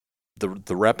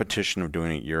the repetition of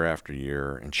doing it year after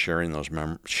year and sharing those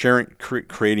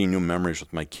creating new memories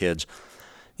with my kids.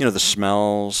 The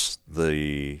smells,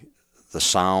 the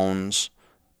sounds.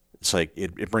 It's like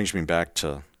it brings me back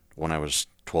to when I was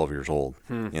 12 years old.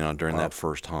 During that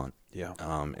first hunt. Yeah.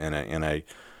 And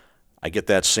I get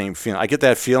that same feeling. I get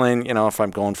that feeling, if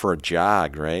I'm going for a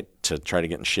jog, right, to try to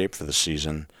get in shape for the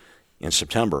season in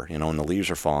September, when the leaves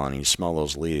are falling and you smell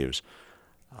those leaves.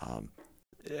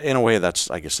 In a way,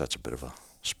 I guess that's a bit of a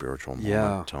spiritual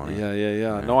moment, Tony.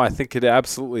 Yeah. No, I think it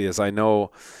absolutely is. I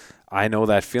know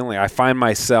that feeling. I find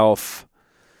myself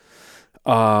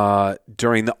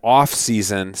during the off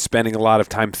season spending a lot of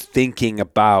time thinking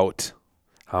about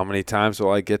how many times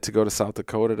will I get to go to South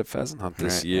Dakota to pheasant hunt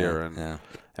this year, and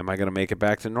am I going to make it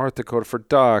back to North Dakota for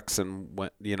ducks, and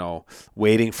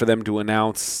waiting for them to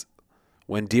announce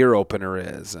when deer opener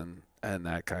is, and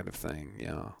that kind of thing.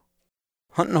 Yeah.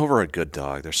 Hunting over a good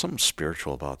dog, there's something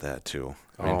spiritual about that too.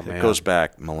 Man. It goes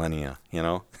back millennia,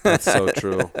 That's so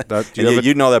true.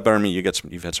 You know that better than me.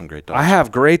 You've had some great dogs. I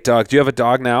have great dogs. Do you have a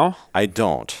dog now? I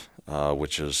don't,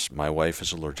 which is my wife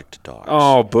is allergic to dogs.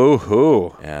 Oh,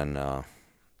 boo-hoo. And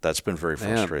that's been very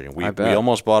frustrating. Man, we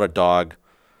almost bought a dog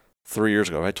 3 years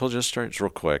ago. I told you this story. It's real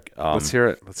quick. Let's hear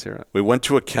it. We went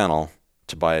to a kennel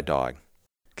to buy a dog.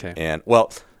 Okay. And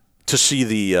to see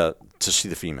the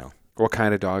female. What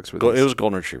kind of dogs were those? It was a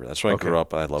golden retriever. That's why I grew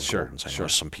up. I love Goldens. I know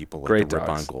some people like to rip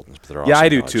on Goldens, but they're awesome. Yeah, I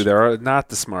do dogs. too. They're not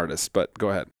the smartest, but go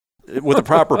ahead. With the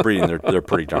proper breeding, they're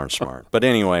pretty darn smart. But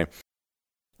anyway,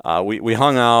 we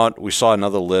hung out. We saw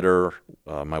another litter.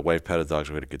 My wife petted dogs.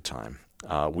 We had a good time.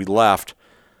 We left.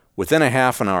 Within a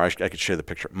half an hour, I could show you the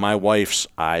picture. My wife's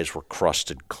eyes were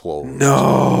crusted closed.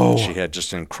 No. She had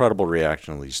just an incredible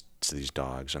reaction to these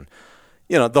dogs. And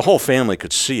the whole family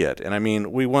could see it. And I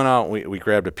mean, we went out, we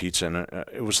grabbed a pizza, and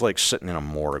it was like sitting in a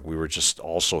morgue. We were just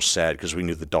all so sad because we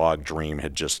knew the dog dream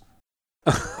had just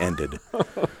ended.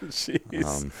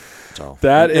 Jeez. So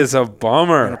that is a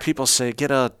bummer. People say,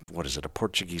 get a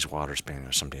Portuguese water spaniel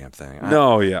or some damn thing.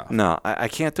 No, I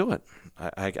can't do it.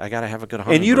 I got to have a good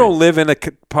hunting And you breed. don't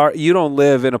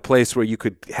live in a place where you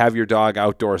could have your dog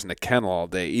outdoors in a kennel all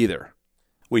day either.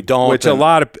 We don't. Which a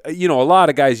lot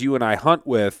of guys you and I hunt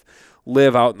with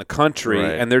live out in the country,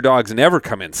 right. and their dogs never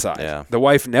come inside. Yeah. The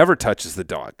wife never touches the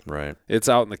dog. Right. It's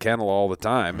out in the kennel all the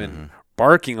time and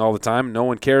barking all the time. No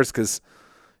one cares because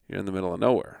you're in the middle of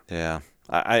nowhere. Yeah.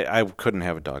 I couldn't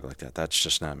have a dog like that. That's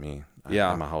just not me.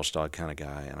 I'm a house dog kind of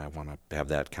guy, and I want to have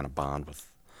that kind of bond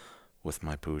with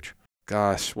my pooch.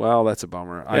 Gosh, well, that's a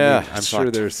bummer. Yeah, I mean, I'm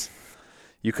sure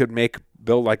you could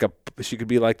build like she could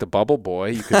be like the bubble boy.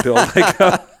 You could build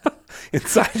like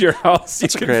inside your house.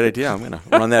 That's a great idea. I'm going to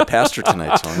run that past her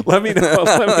tonight, Tony. Let me know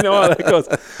how that goes.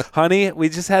 Honey, we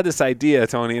just had this idea,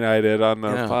 Tony and I did on the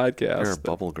podcast. You're a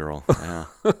bubble girl. Yeah.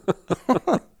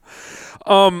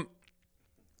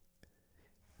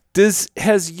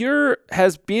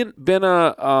 Has being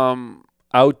a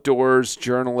outdoors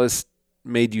journalist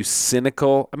made you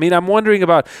cynical? I mean, I'm wondering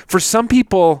about, for some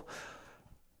people,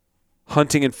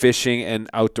 hunting and fishing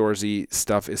and outdoorsy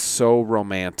stuff is so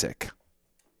romantic.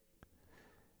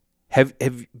 Have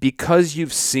because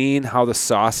you've seen how the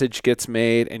sausage gets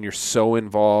made and you're so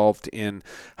involved in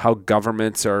how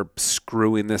governments are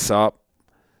screwing this up,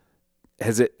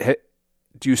 do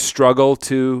you struggle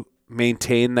to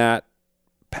maintain that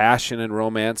passion and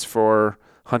romance for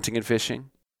hunting and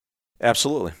fishing?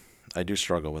 Absolutely. I do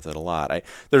struggle with it a lot.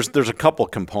 There's a couple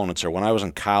components there. When I was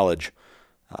in college,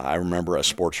 I remember a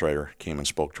sports writer came and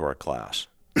spoke to our class.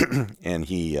 And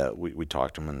we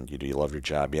talked to him, and do you love your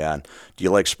job? Yeah. And do you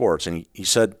like sports? And he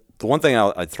said, the one thing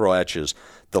I'd throw at you is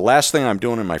the last thing I'm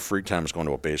doing in my free time is going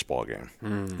to a baseball game.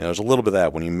 There's a little bit of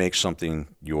that. When you make something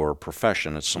your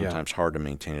profession, it's sometimes hard to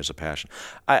maintain as a passion.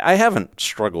 I haven't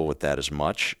struggled with that as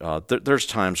much. There's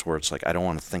times where it's like I don't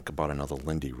want to think about another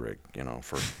Lindy rig,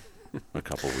 for a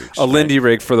couple of weeks. A Lindy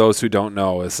rig, for those who don't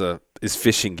know, is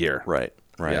fishing gear. Right.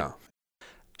 Yeah.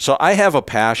 So I have a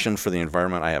passion for the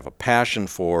environment. I have a passion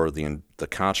for the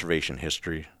conservation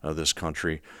history of this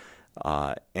country,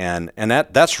 and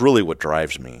that's really what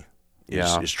drives me.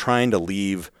 Is trying to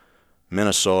leave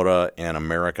Minnesota and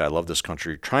America. I love this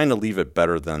country. Trying to leave it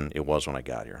better than it was when I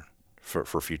got here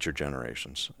for future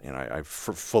generations. And I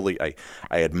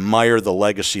admire the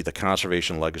legacy, the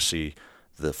conservation legacy,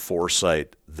 the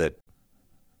foresight that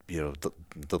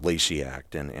the Lacey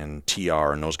Act and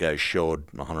TR and those guys showed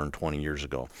 120 years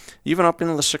ago, even up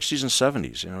into the 60s and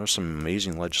 70s. There was some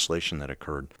amazing legislation that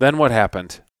occurred. Then what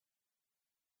happened?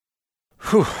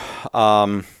 We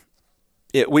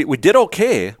did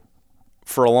okay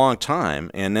for a long time,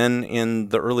 and then in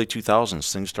the early 2000s,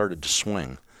 things started to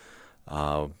swing.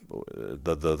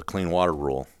 The Clean Water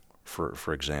Rule,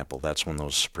 for example, that's when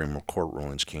those Supreme Court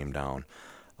rulings came down,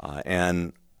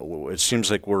 and it seems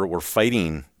like we're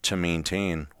fighting to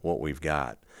maintain what we've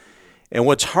got. And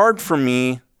what's hard for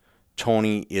me,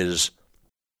 Tony, is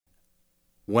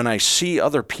when I see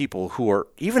other people who are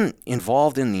even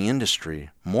involved in the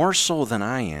industry, more so than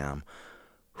I am,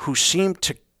 who seem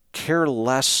to care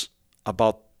less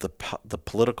about the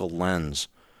political lens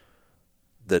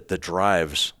that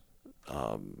drives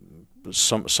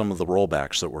some of the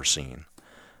rollbacks that we're seeing.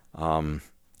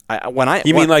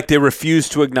 You mean like they refuse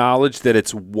to acknowledge that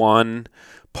it's one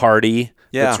party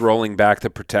that's rolling back the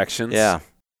protections? Yeah.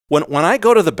 When I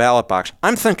go to the ballot box,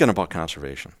 I'm thinking about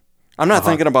conservation. I'm not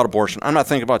thinking about abortion. I'm not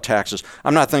thinking about taxes.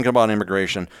 I'm not thinking about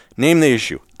immigration. Name the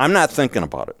issue. I'm not thinking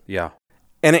about it. Yeah.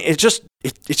 And it just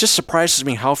surprises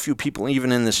me how few people,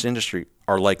 even in this industry,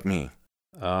 are like me.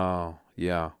 Oh,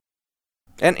 yeah.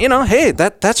 And hey,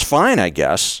 that's fine, I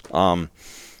guess.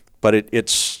 But it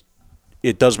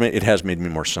has made me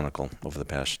more cynical over the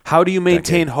past. How do you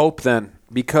maintain hope then?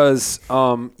 Because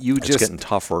it's getting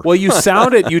tougher. Well, you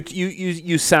sounded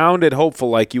you sounded hopeful,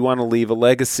 like you want to leave a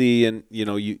legacy, and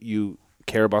you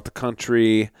care about the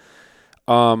country.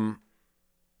 How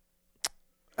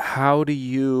do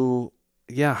you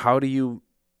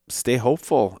stay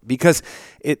hopeful? Because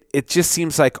it just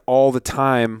seems like all the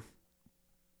time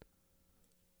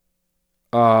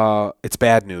it's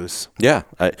bad news. Yeah.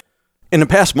 In the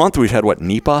past month, we've had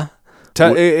NEPA.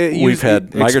 We've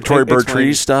had migratory bird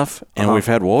trees stuff, and we've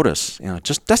had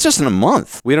WOTUS. That's just in a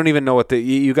month. We don't even know what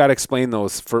you got to explain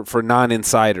those for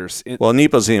non-insiders. Well,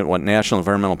 NEPA's the National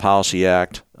Environmental Policy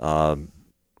Act.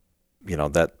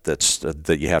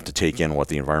 that you have to take in what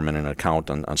the environment into account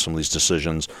on some of these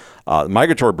decisions. The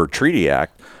Migratory Bird Treaty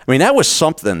Act, I mean, that was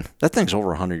something, that thing's over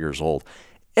 100 years old.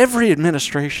 Every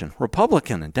administration,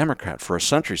 Republican and Democrat, for a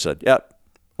century said, yeah,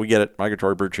 we get it,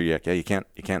 Migratory Bird Treaty Act. Yeah, you can't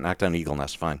knock down eagle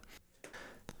nest, fine.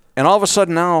 And all of a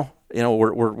sudden now,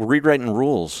 we're rewriting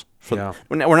rules. We're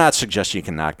not suggesting you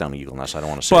can knock down eagle nest. I don't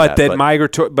want to say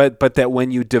that. But that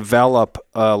when you develop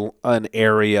an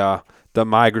area, the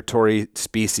migratory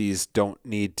species don't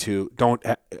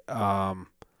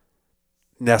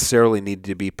necessarily need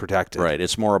to be protected. Right.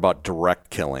 It's more about direct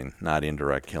killing, not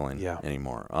indirect killing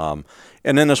anymore.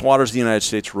 And then this Waters of the United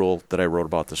States rule that I wrote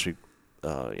about this week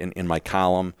in my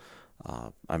column,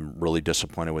 I'm really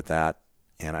disappointed with that.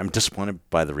 And I'm disappointed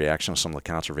by the reaction of some of the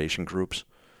conservation groups,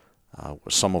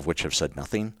 some of which have said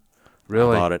nothing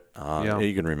about it.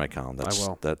 You can read my column.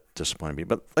 That disappointed me.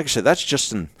 But like I said, that's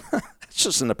just in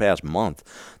the past month.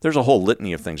 There's a whole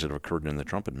litany of things that have occurred in the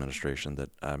Trump administration that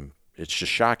it's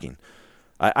just shocking.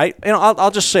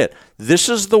 I'll just say it. This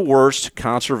is the worst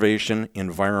conservation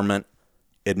environment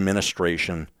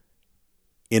administration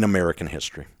in American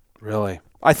history. Really?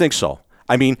 I think so.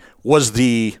 I mean, was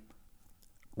the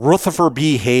Rutherford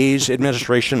B. Hayes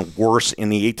administration worse in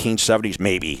the 1870s?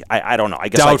 Maybe. I don't know. I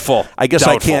guess Doubtful. I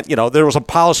can't. There was a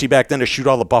policy back then to shoot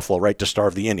all the buffalo, right, to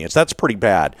starve the Indians. That's pretty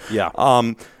bad. Yeah.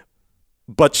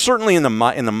 But certainly in the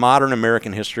modern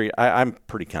American history, I'm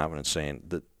pretty confident saying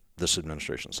that this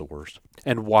administration is the worst.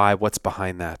 And why? What's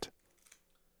behind that?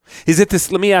 Is it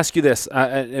this? Let me ask you this,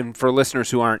 and for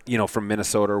listeners who aren't, from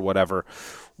Minnesota or whatever,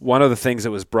 one of the things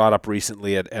that was brought up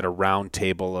recently at a round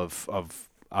table of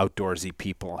outdoorsy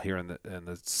people here in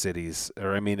the cities,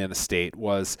 in the state,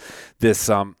 was this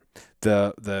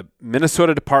the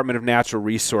Minnesota Department of Natural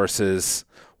Resources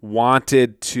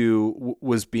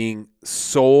was being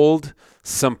sold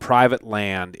some private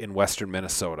land in western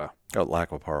Minnesota. Oh,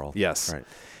 Lac La Parle. Yes. Right.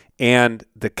 And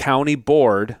the county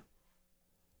board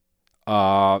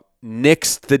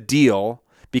nixed the deal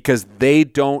because they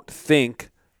don't think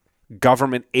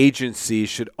government agencies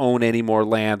should own any more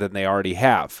land than they already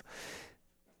have.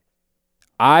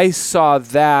 I saw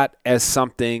that as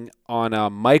something on a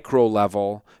micro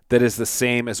level that is the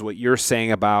same as what you're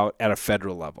saying about at a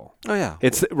federal level. Oh, yeah.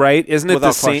 It's right, isn't it? Without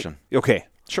the same? question. Okay.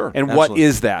 Sure. And absolutely. what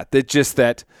is that?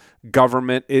 That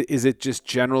government, is it just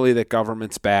generally that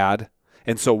government's bad?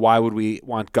 And so why would we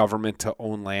want government to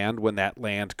own land when that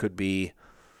land could be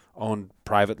owned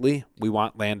privately? We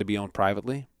want land to be owned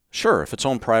privately? Sure. If it's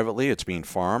owned privately, it's being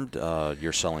farmed.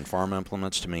 You're selling farm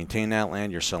implements to maintain that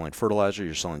land. You're selling fertilizer.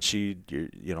 You're selling seed.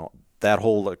 That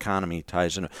whole economy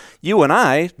ties in. You and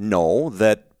I know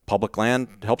that public land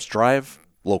helps drive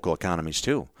local economies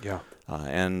too. Yeah.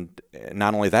 And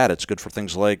not only that, it's good for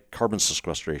things like carbon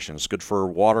sequestration. It's good for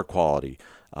water quality.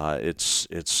 It's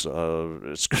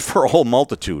good for a whole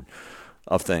multitude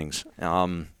of things.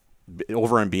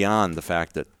 Over and beyond the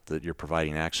fact that you're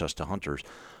providing access to hunters.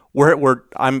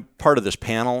 I'm part of this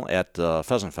panel at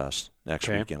Pheasant Fest next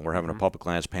weekend. We're having a public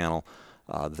lands panel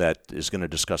that is going to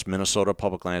discuss Minnesota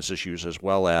public lands issues as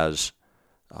well as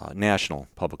national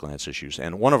public lands issues.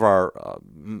 And one of our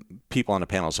people on the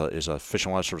panel is a Fish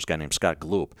and Wildlife Service guy named Scott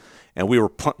Gloop. And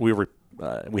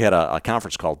we had a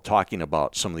conference call talking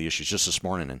about some of the issues just this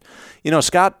morning. And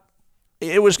Scott,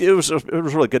 it was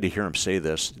really good to hear him say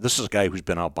this. This is a guy who's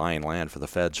been out buying land for the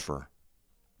feds for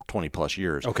 20 plus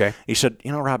years. Okay. He said,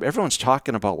 Rob, everyone's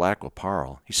talking about Lac La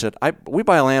Parle. He said, we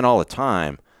buy land all the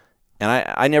time, and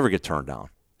I never get turned down.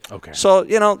 Okay. So,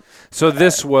 So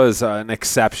this was an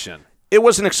exception. It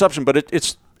was an exception, but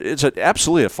it's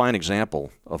absolutely a fine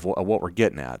example of what we're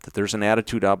getting at, that there's an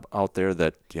attitude out there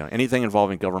that, anything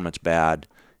involving government's bad,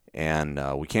 and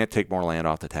we can't take more land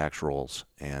off the tax rolls,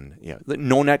 and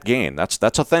no net gain. That's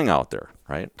a thing out there,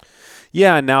 right?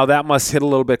 Yeah, now that must hit a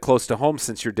little bit close to home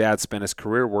since your dad spent his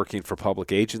career working for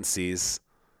public agencies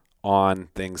on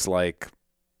things like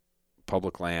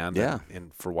public land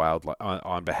and for wildlife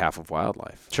on behalf of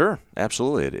wildlife. Sure,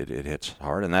 absolutely. It hits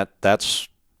hard, and that's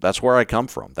where I come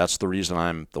from. That's the reason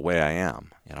I'm the way I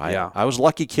am. I was a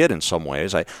lucky kid in some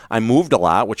ways. I moved a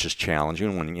lot, which is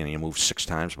challenging when you move 6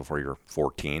 times before you're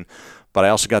 14. But I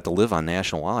also got to live on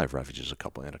national wildlife refuges in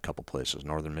a couple places,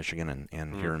 northern Michigan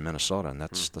and here in Minnesota, and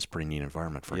that's a pretty neat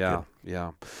environment for a kid.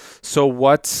 Yeah. So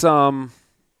what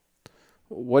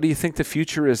do you think the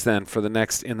future is then for in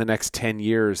the next 10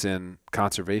 years in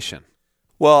conservation?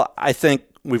 Well, I think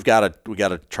we got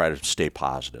to try to stay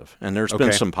positive, and there's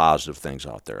been some positive things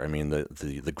out there. I mean,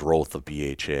 the growth of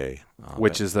BHA,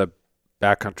 which is the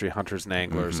Backcountry Hunters and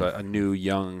Anglers, a new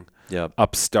young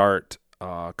upstart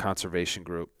conservation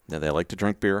group. Yeah, they like to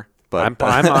drink beer. But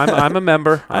I'm a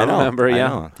member. I'm a member. I Yeah.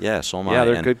 know. Yeah. So am I. Yeah,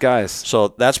 they're good guys. So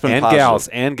that's been and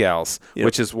positive. gals, Yep.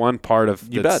 which is one part of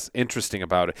You that's bet. interesting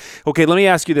about it. Okay, let me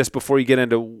ask you this before you get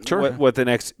into Sure. what the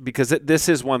next, because this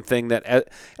is one thing that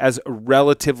as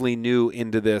relatively new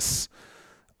into this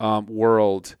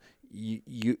world,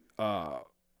 you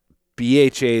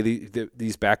BHA,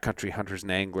 these backcountry hunters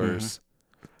and anglers,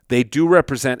 they do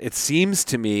represent, it seems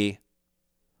to me,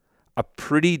 a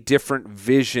pretty different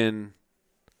vision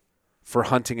for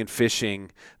hunting and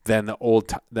fishing than the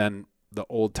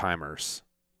old timers.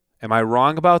 Am I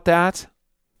wrong about that?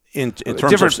 In terms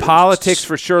different of politics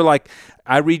for sure. Like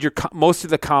I read most of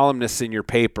the columnists in your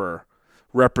paper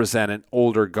represent an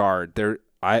older guard.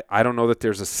 I don't know that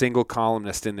there's a single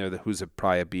columnist in there who's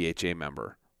probably a BHA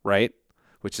member, right?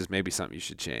 Which is maybe something you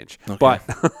should change. Okay. But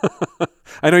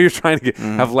I know you're trying to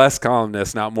have less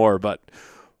columnists, not more. But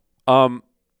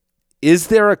is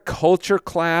there a culture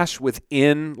clash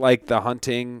within like the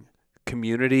hunting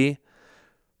community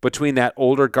between that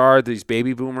older guard, these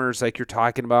baby boomers like you're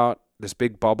talking about, this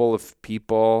big bubble of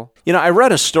people? I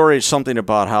read a story, something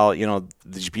about how,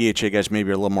 these BHA guys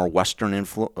maybe are a little more Western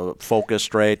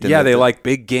focused, right? And yeah, they like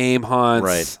big game hunts.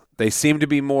 Right. They seem to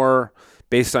be more,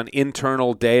 based on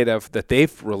internal data that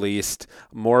they've released,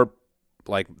 more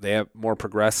like they have more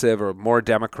progressive or more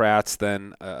Democrats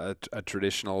than a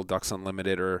traditional Ducks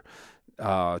Unlimited or,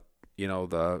 the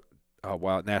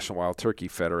National Wild Turkey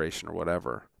Federation or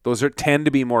whatever. Those tend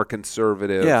to be more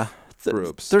conservative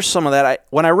groups. There's some of that.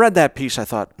 When I read that piece, I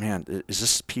thought, man, is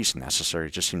this piece necessary?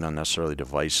 It just seemed unnecessarily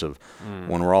divisive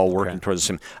when we're all working towards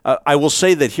the same. I will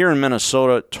say that here in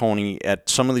Minnesota, Tony, at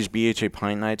some of these BHA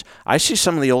pine nights, I see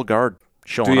some of the old guard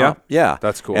showing up. Yeah.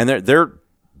 That's cool. And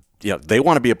they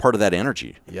want to be a part of that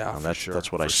energy. Yeah,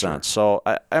 that's what I sense. So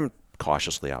I'm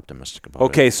cautiously optimistic about it.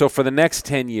 Okay, so for the next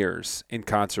 10 years in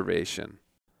conservation,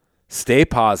 stay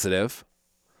positive.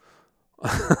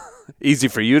 Easy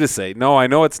for you to say. No, I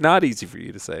know it's not easy for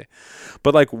you to say.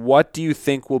 But like, what do you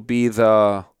think will be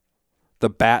the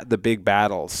big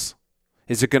battles?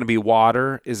 Is it going to be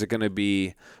water? Is it going to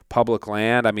be public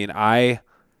land? I mean, I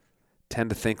tend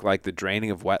to think like the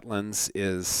draining of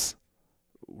wetlands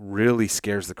really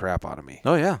scares the crap out of me.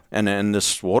 Oh yeah, and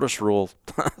this WOTUS rule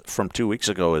from 2 weeks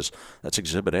ago that's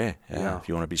Exhibit A. Yeah, if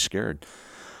you want to be scared.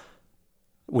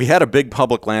 We had a big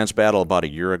public lands battle about a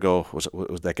year ago. Was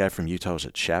that guy from Utah? Was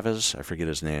it Chavez? I forget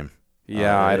his name.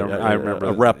 Yeah, I remember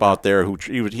a rep out there who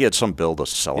he had some bill to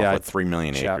sell off like 3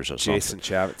 million acres or something. Jason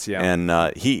Chavez, yeah.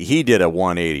 And he did a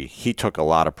 180. He took a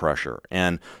lot of pressure,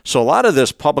 and so a lot of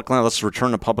this public land. Let's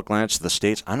return the public lands to the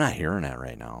states. I'm not hearing that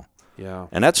right now. Yeah,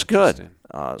 and that's good.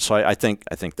 So I think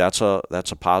that's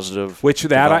a positive. Which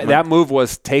that move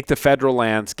was take the federal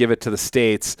lands, give it to the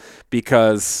states,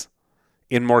 because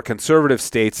in more conservative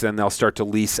states, then they'll start to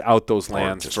lease out those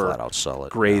lands for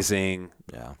grazing,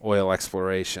 oil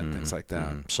exploration, things like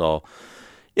that. So,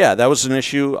 yeah, that was an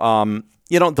issue.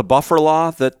 The buffer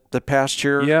law that passed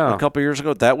here a couple of years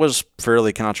ago, that was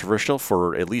fairly controversial.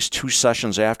 For at least 2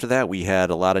 sessions after that, we had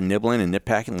a lot of nibbling and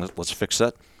nitpacking. Let's fix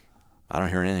that. I don't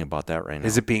hear anything about that right now.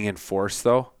 Is it being enforced,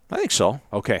 though? I think so.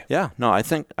 Okay. Yeah. No, I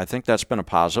think that's been a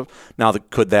positive. Now,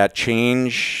 could that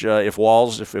change if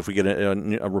we get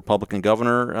a Republican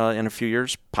governor in a few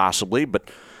years? Possibly, but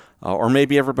or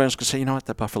maybe everybody's going to say, you know what,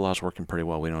 that buffer law is working pretty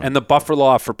well. And the buffer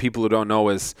law, for people who don't know,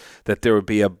 is that there would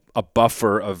be a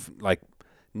buffer of like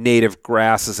native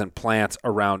grasses and plants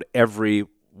around every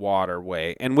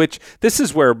waterway, and which this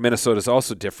is where Minnesota is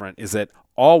also different, is that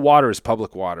all water is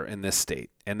public water in this state,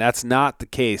 and that's not the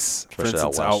case, for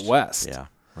instance, out west. Yeah.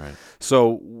 Right.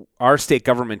 So our state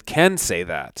government can say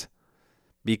that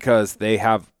because we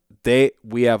have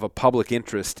a public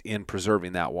interest in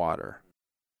preserving that water.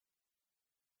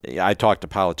 Yeah, I talk to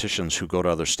politicians who go to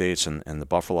other states and the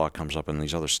buffer law comes up, and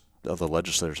these other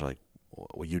legislators are like,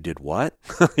 well, you did what?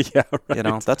 Yeah,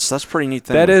 right. That's pretty neat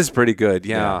thing. That is pretty good.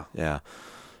 Yeah.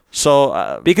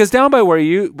 So because down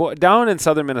in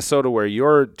southern Minnesota where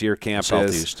your deer camp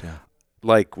southeast,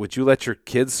 like, would you let your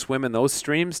kids swim in those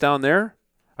streams down there?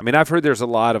 I mean, I've heard there's a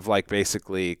lot of like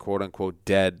basically quote unquote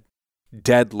dead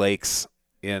lakes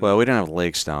in. Well, we don't have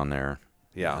lakes down there.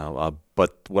 Yeah.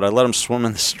 But would I let them swim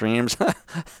in the streams?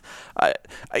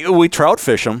 We trout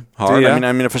fish them hard.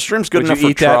 I mean, if a stream's good enough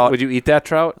for trout, would you eat that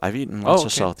trout? I've eaten lots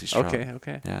of southeast trout.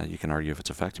 Okay. Yeah, you can argue if it's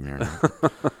affecting me or not.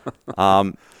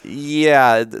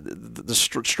 The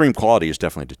stream quality has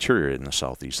definitely deteriorated in the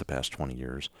southeast the past 20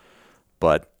 years,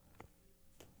 but.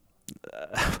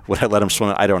 Would I let them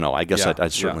swim? I don't know. I guess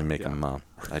I'd certainly make them.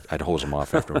 I'd hose them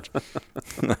off afterwards.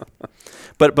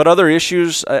 But other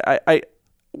issues, I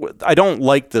don't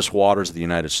like this Waters of the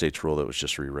United States rule that was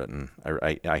just rewritten.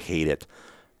 I hate it.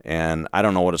 And I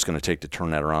don't know what it's going to take to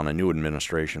turn that around. A new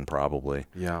administration probably.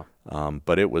 Yeah.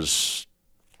 But it was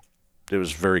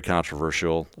very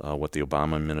controversial what the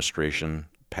Obama administration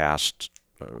passed,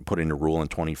 putting a rule in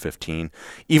 2015,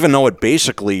 even though it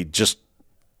basically just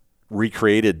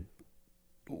recreated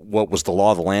what was the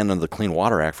law of the land under the Clean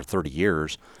Water Act for 30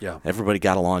 years. Yeah. Everybody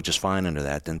got along just fine under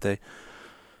that, didn't they?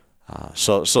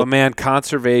 But man,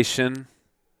 conservation,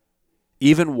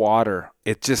 even water,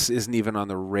 it just isn't even on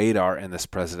the radar in this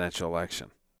presidential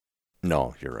election.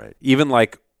 No, you're right. Even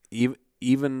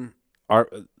a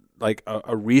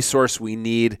resource we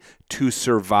need to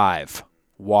survive,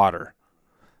 water,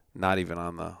 not even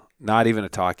a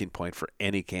talking point for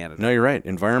any candidate. No, you're right.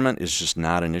 Environment is just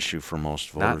not an issue for most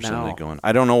voters. Not now. And they go in.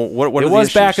 I don't know what it are the was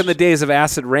issues? back in the days of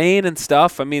acid rain and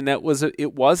stuff. I mean, it was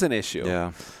an issue.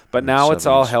 Yeah. But now it's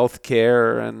all health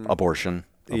care and abortion.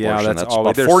 Yeah, that's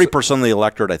about 40% of the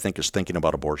electorate, I think, is thinking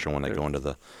about abortion when they go into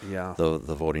the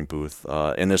voting booth.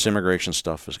 And this immigration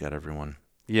stuff has got everyone.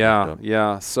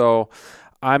 Yeah. So,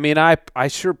 I mean, I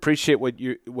sure appreciate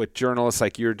what journalists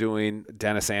like you're doing,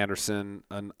 Dennis Anderson,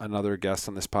 another guest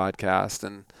on this podcast,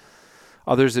 and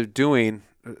others are doing,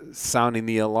 sounding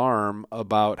the alarm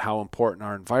about how important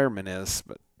our environment is.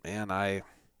 But man, I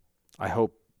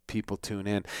hope people tune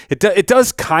in. It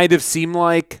does kind of seem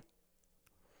like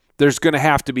there's going to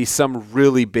have to be some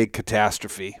really big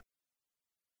catastrophe,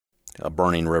 a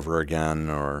burning river again,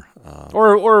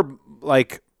 or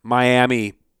like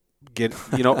Miami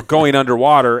going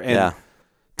underwater and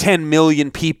 10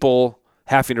 million people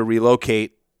having to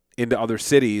relocate into other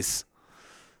cities,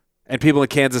 and people in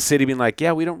Kansas City being like,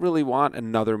 yeah, we don't really want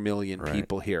another million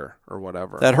people here or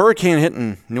whatever. That hurricane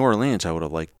hitting New Orleans, I would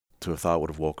have liked to have thought would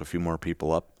have woke a few more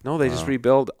people up. No, they just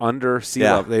rebuild under sea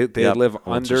level. They live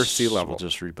under sea level. We'll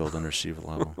just rebuild under sea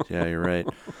level. Yeah, you're right.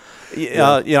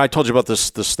 I told you about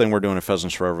this thing we're doing at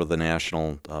Pheasants Forever, the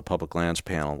National Public Lands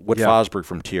Panel. Whit Fosberg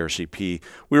from TRCP,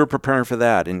 we were preparing for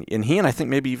that. And he and I think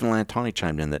maybe even Lantoni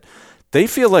chimed in that they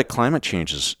feel like climate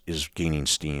change is gaining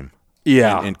steam.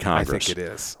 In Congress. I think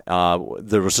it is.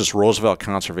 There was this Roosevelt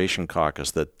Conservation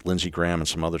Caucus that Lindsey Graham and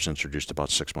some others introduced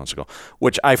about 6 months ago,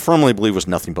 which I firmly believe was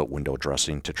nothing but window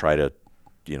dressing to try to,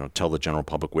 tell the general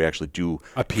public we actually do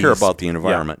care about the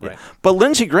environment. Yeah, right. But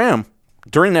Lindsey Graham,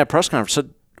 during that press conference,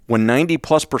 said when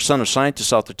 90+% of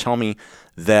scientists out there tell me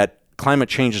that climate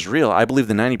change is real, I believe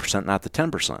the 90%, not the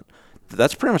 10%.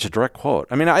 That's pretty much a direct quote.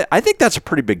 I mean, I think that's a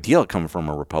pretty big deal coming from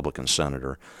a Republican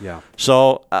senator. Yeah.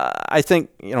 So I think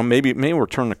maybe we're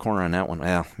turning the corner on that one.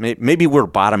 Yeah, maybe we're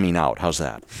bottoming out. How's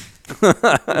that?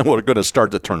 We're going to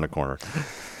start to turn the corner.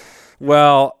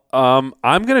 Well, I'm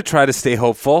going to try to stay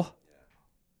hopeful.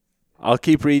 I'll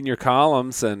keep reading your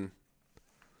columns and.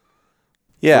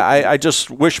 Yeah, I just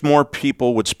wish more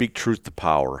people would speak truth to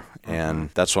power, and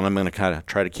that's what I'm going to kind of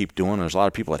try to keep doing. There's a lot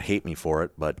of people that hate me for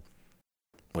it, but.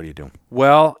 What do you do?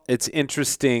 Well, it's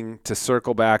interesting to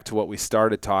circle back to what we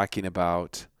started talking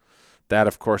about. That,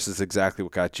 of course, is exactly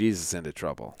what got Jesus into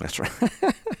trouble. That's right.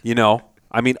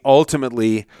 I mean,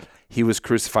 ultimately, he was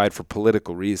crucified for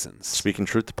political reasons. Speaking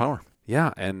truth to power.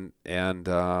 Yeah, and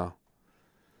I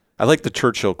like the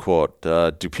Churchill quote,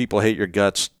 do people hate your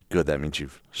guts? Good, that means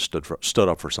you've stood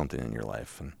up for something in your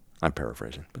life. And I'm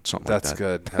paraphrasing, but something like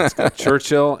that. That's good.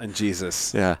 Churchill and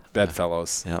Jesus. Yeah.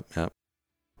 Bedfellows. Yep.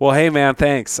 Well, hey, man,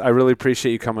 thanks. I really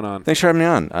appreciate you coming on. Thanks for having me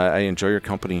on. I enjoy your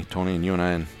company, Tony, and you and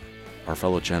I and our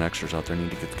fellow Gen Xers out there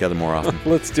need to get together more often.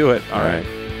 Let's do it. All right.